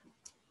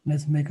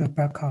 let's make a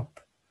backup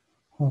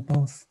for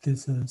both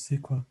this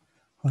SQL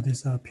or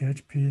this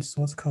PHP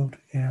source code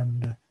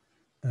and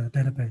the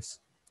database.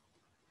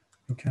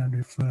 You can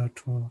refer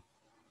to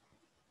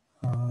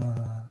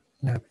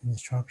lab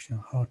instruction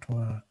how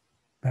to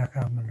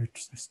backup and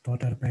restore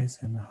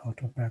database and how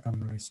to backup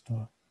and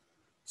restore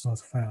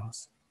source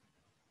files.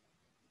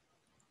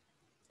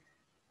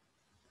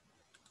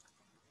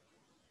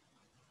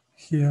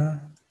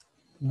 Here,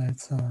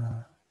 let's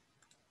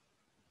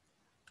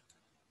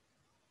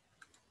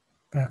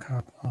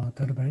backup our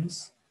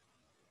database.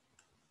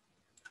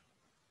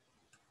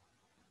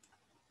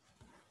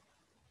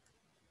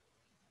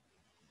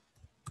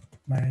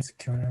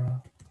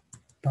 MySQL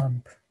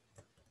dump.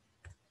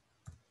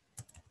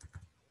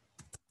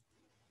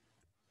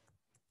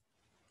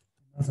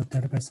 Another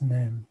database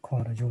name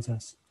called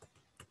users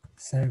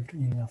saved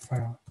in a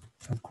file.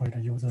 Just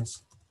create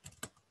users.sql.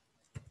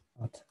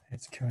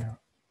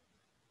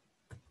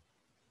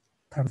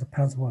 Type the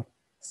password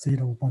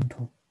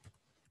 012.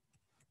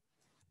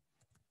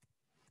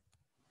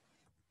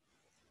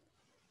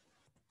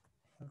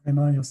 Okay,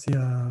 now you see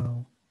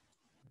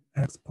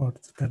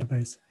export the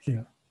database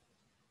here.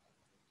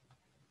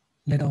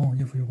 Later on,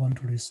 if you want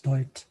to restore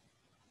it,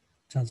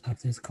 just type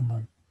this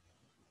command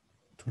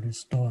to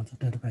restore the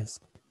database.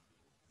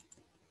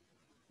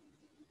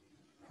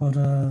 For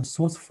the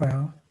source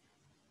file,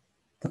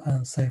 the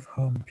unsafe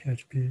home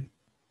PHP,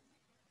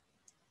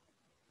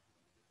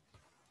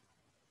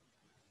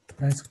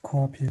 let's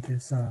copy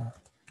this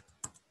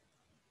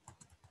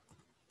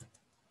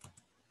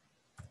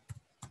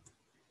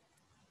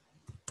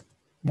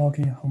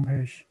login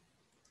homepage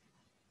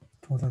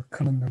to the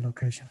current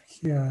location.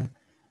 Here,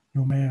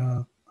 you may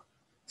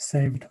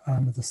save it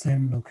on the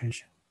same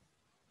location.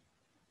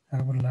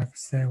 I would like to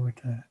save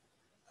it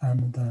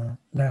on the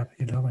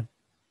Lab11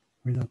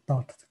 with a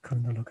dot the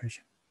current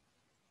location.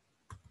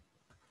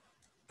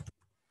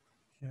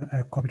 Here,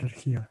 I copied it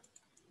here.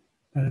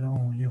 Later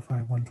on, if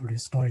I want to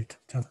restore it,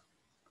 just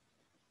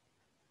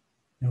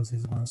use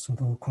this one,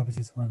 sudo copy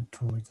this one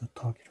to the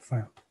target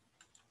file.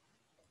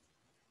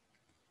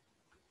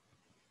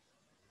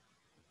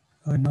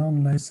 Now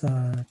let's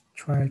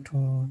try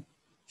to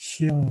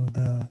show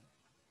the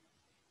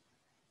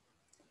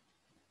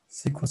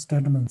SQL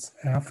statements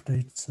after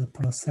it's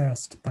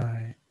processed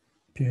by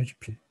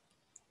PHP.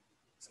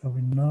 So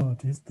we know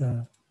this is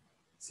the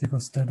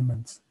SQL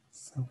statements.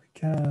 So we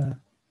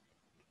can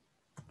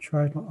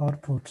try to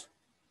output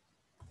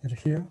it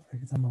here. For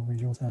example, we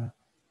use a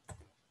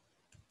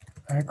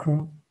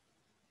echo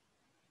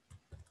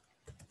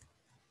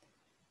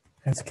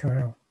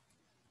SQL.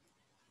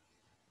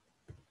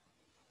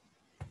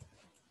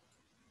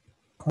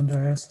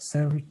 Ctrl+S,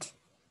 save it.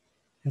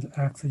 It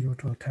asks you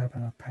to type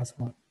a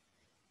password,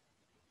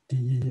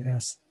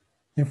 DES.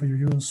 If you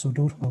use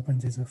sudo to open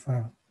this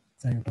file,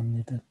 then you don't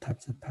need to type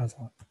the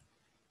password.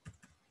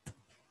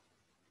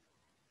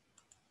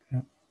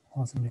 Okay,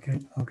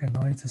 authenticate. Okay,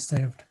 now it's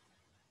saved.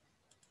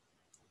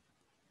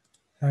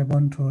 I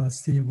want to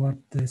see what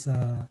this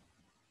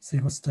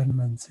SQL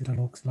statements it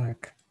looks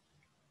like.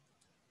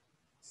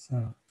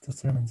 So the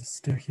statement is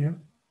still here.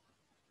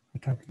 We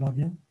type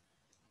login.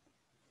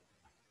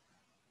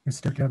 We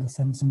still get the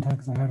same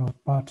syntax error,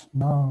 but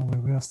now we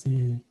will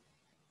see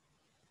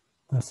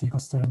the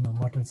SQL statement,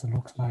 what it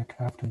looks like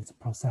after it's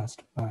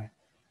processed by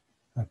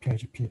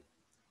PHP.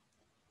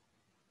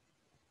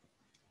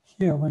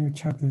 Here, when you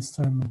check these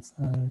statements,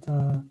 it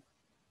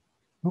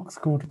looks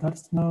good.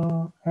 There's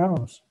no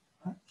errors.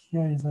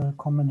 Here is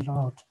commented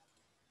out.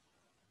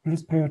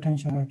 Please pay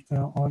attention if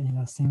they're all in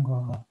a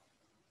single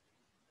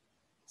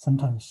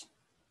sentence.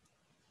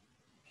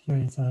 Here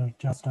is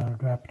just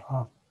wrapped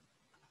up.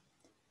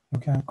 You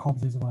can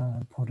copy this one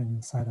and put it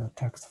inside a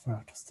text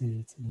file to see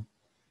it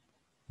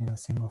in a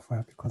single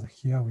file, because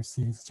here we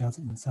see it's just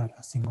inside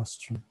a single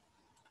string,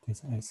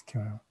 this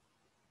SQL.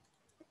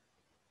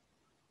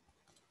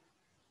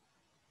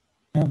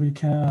 And we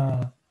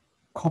can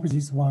copy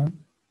this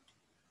one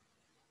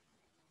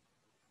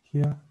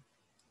here,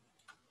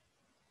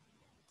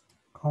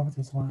 copy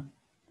this one,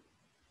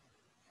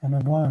 and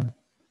then run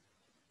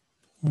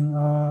in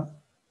a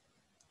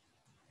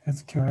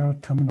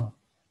SQL terminal.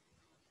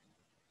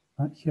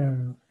 And here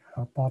we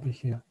have Bobby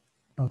here.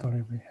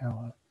 Totally we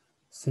have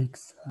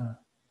 6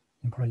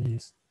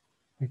 employees.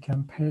 We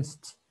can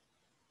paste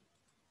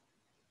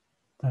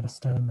that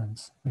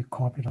statements we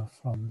copied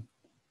from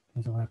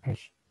this web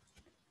page.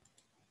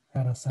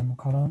 Add a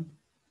semicolon,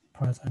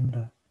 press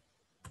enter.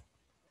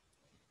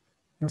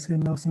 You see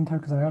no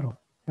syntax error.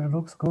 It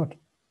looks good.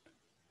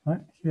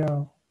 Right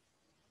here,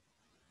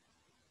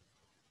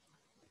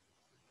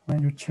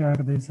 when you check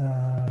this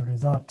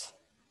result,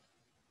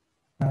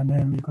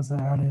 name equals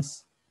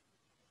Alice.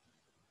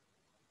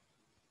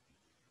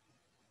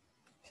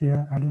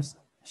 Here, Alice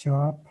show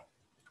up,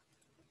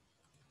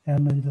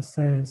 and it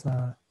says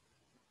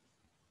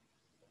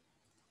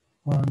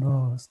one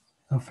row is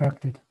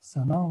affected.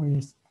 So now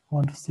we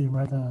want to see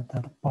whether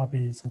that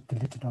Bobby is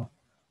deleted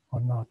or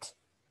not.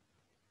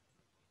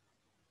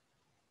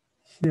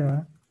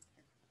 Here,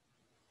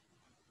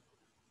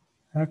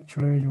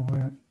 actually, you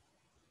will.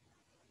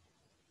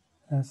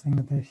 I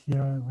think that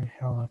here we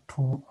have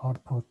 2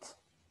 outputs.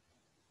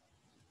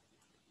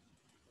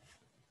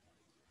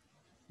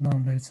 Now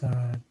let's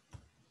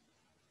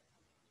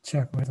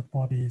check whether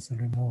Bobby is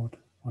removed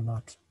or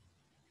not.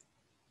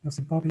 You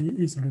see, Bobby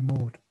is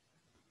removed.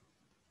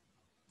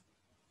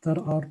 That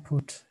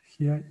output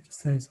here, it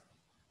says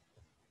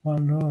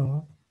one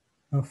row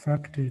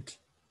affected.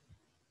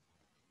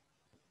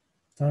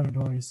 That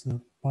row is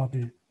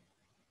Bobby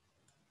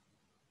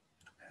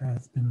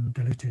has been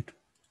deleted.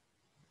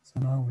 So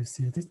now we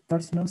see this,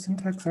 there's no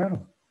syntax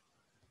error.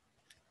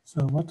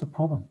 So what's the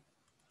problem?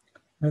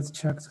 Let's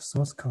check the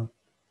source code.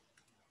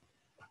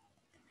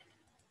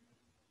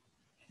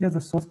 Here the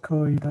source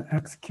code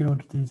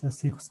executes these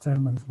SQL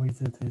statements with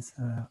this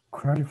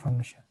query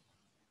function.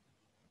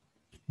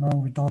 Now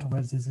we doubt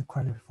whether this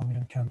query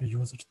function can be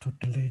used to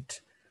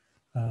delete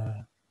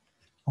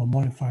or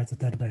modify the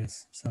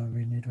database. So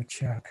we need to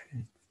check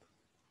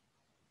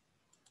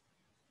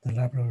the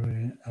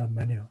library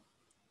menu.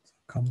 So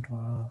come to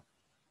our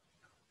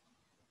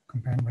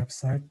companion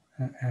website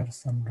and add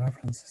some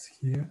references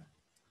here.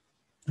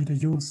 Need to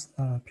use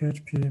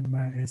PHP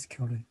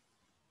MySQL.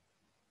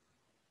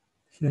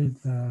 Here is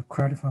the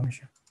query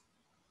function.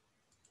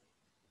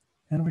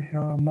 And we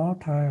have a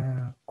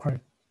multi-query.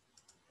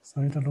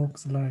 So it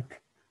looks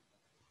like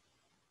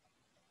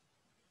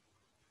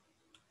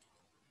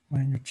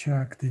when you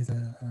check this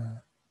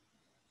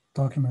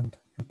document,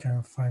 you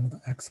can find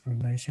the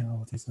explanation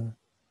of this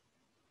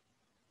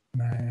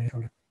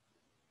MySQL.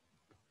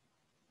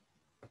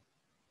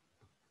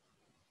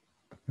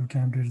 You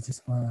can read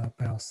this one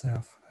by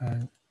yourself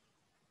and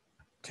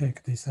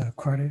take this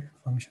query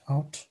function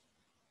out.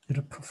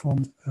 It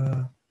performs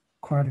a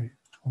query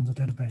on the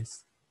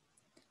database.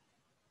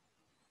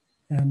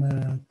 And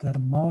that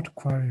mount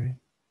query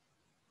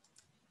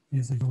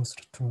is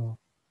used to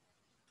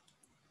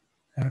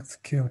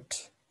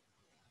execute.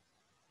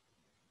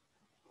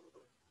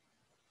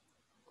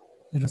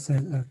 It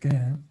says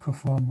again,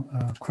 perform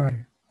a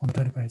query on the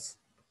database.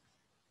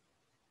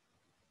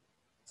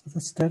 So the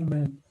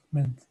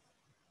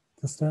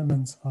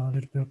statements are a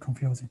little bit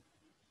confusing.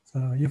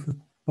 So if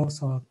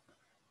both are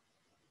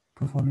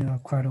performing a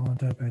query on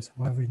the database,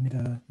 why we need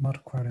a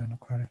mount query and a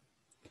query?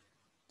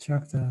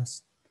 Check the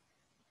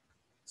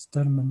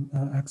statement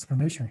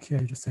explanation. Here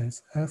it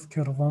says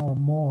execute one or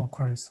more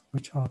queries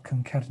which are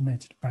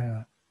concatenated by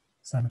a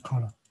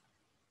semicolon.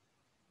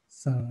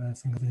 So I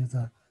think this is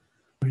the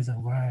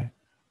reason why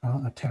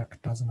our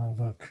attack does not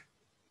work.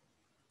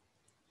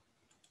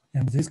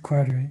 And this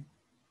query,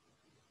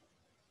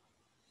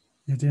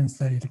 you didn't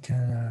say it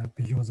can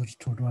be used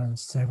to run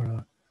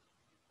several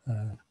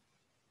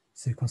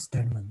SQL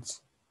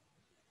statements.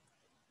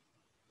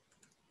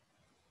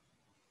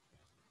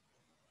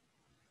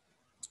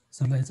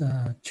 So let's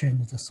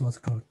change the source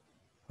code.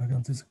 For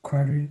example, this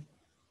query,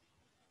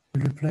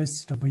 we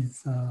replace it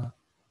with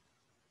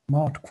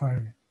mount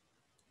query.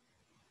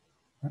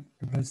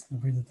 Replace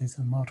it with this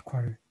mount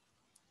query.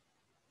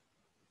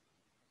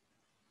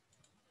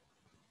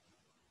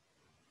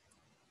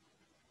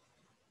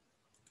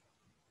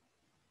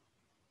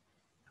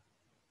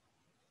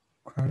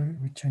 Query,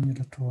 we change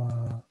it to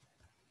a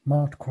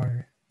mount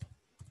query.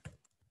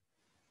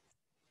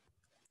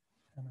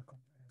 And I'm going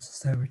to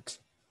save it.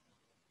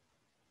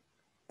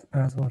 The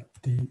password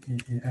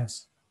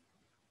DEES.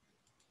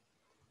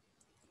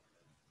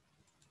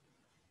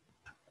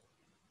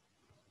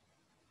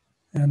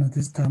 And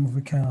this time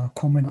we can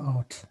comment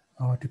out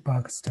our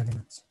debug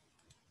statements.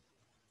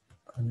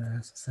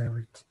 Can save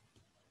it.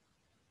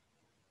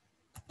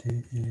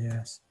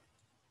 DES.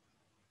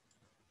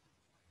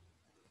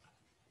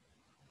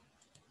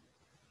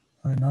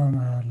 Okay,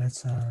 now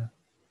let's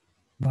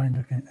run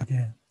it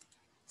again.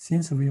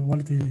 Since we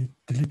already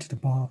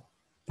deleted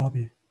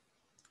Bobby,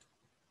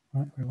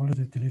 right? We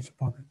already deleted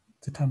Bobby.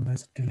 This time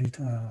let's delete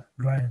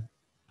Ryan.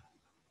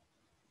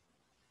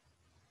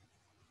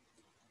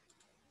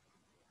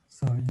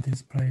 So in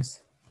this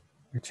place,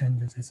 we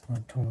change this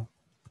one to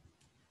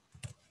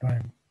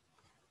Ryan.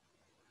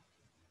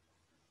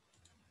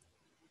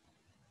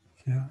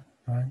 Here,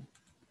 Ryan.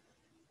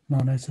 Now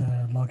let's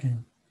log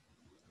in.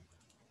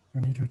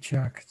 We need to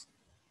check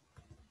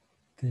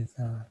this.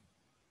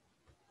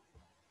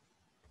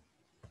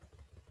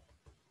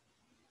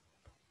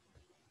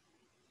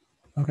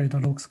 Okay,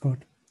 that looks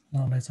good.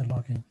 Now let's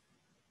log in.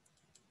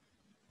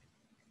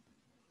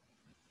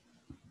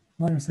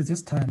 Now you see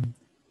this time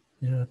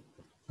it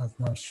does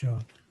not show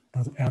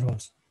those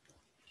errors.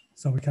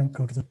 So we can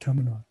go to the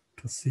terminal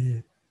to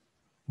see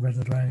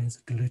whether Ryan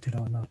is deleted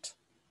or not.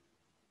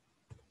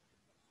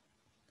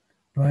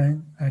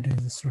 Ryan ID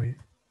is 3.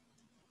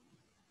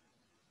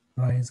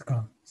 Ryan is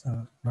gone,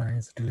 so Ryan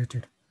is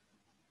deleted.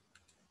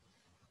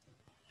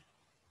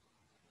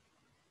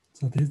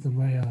 So this is the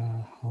way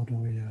how do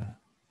we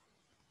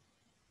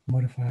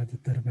modify the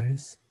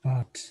database,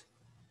 but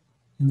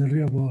in the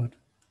real world,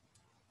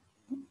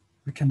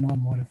 we cannot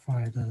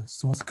modify the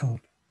source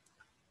code.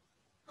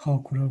 How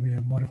could we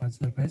modify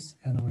the database?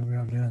 And we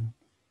will learn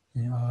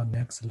in our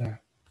next lab,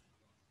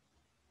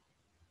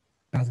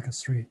 task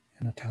 3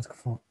 and task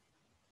 4.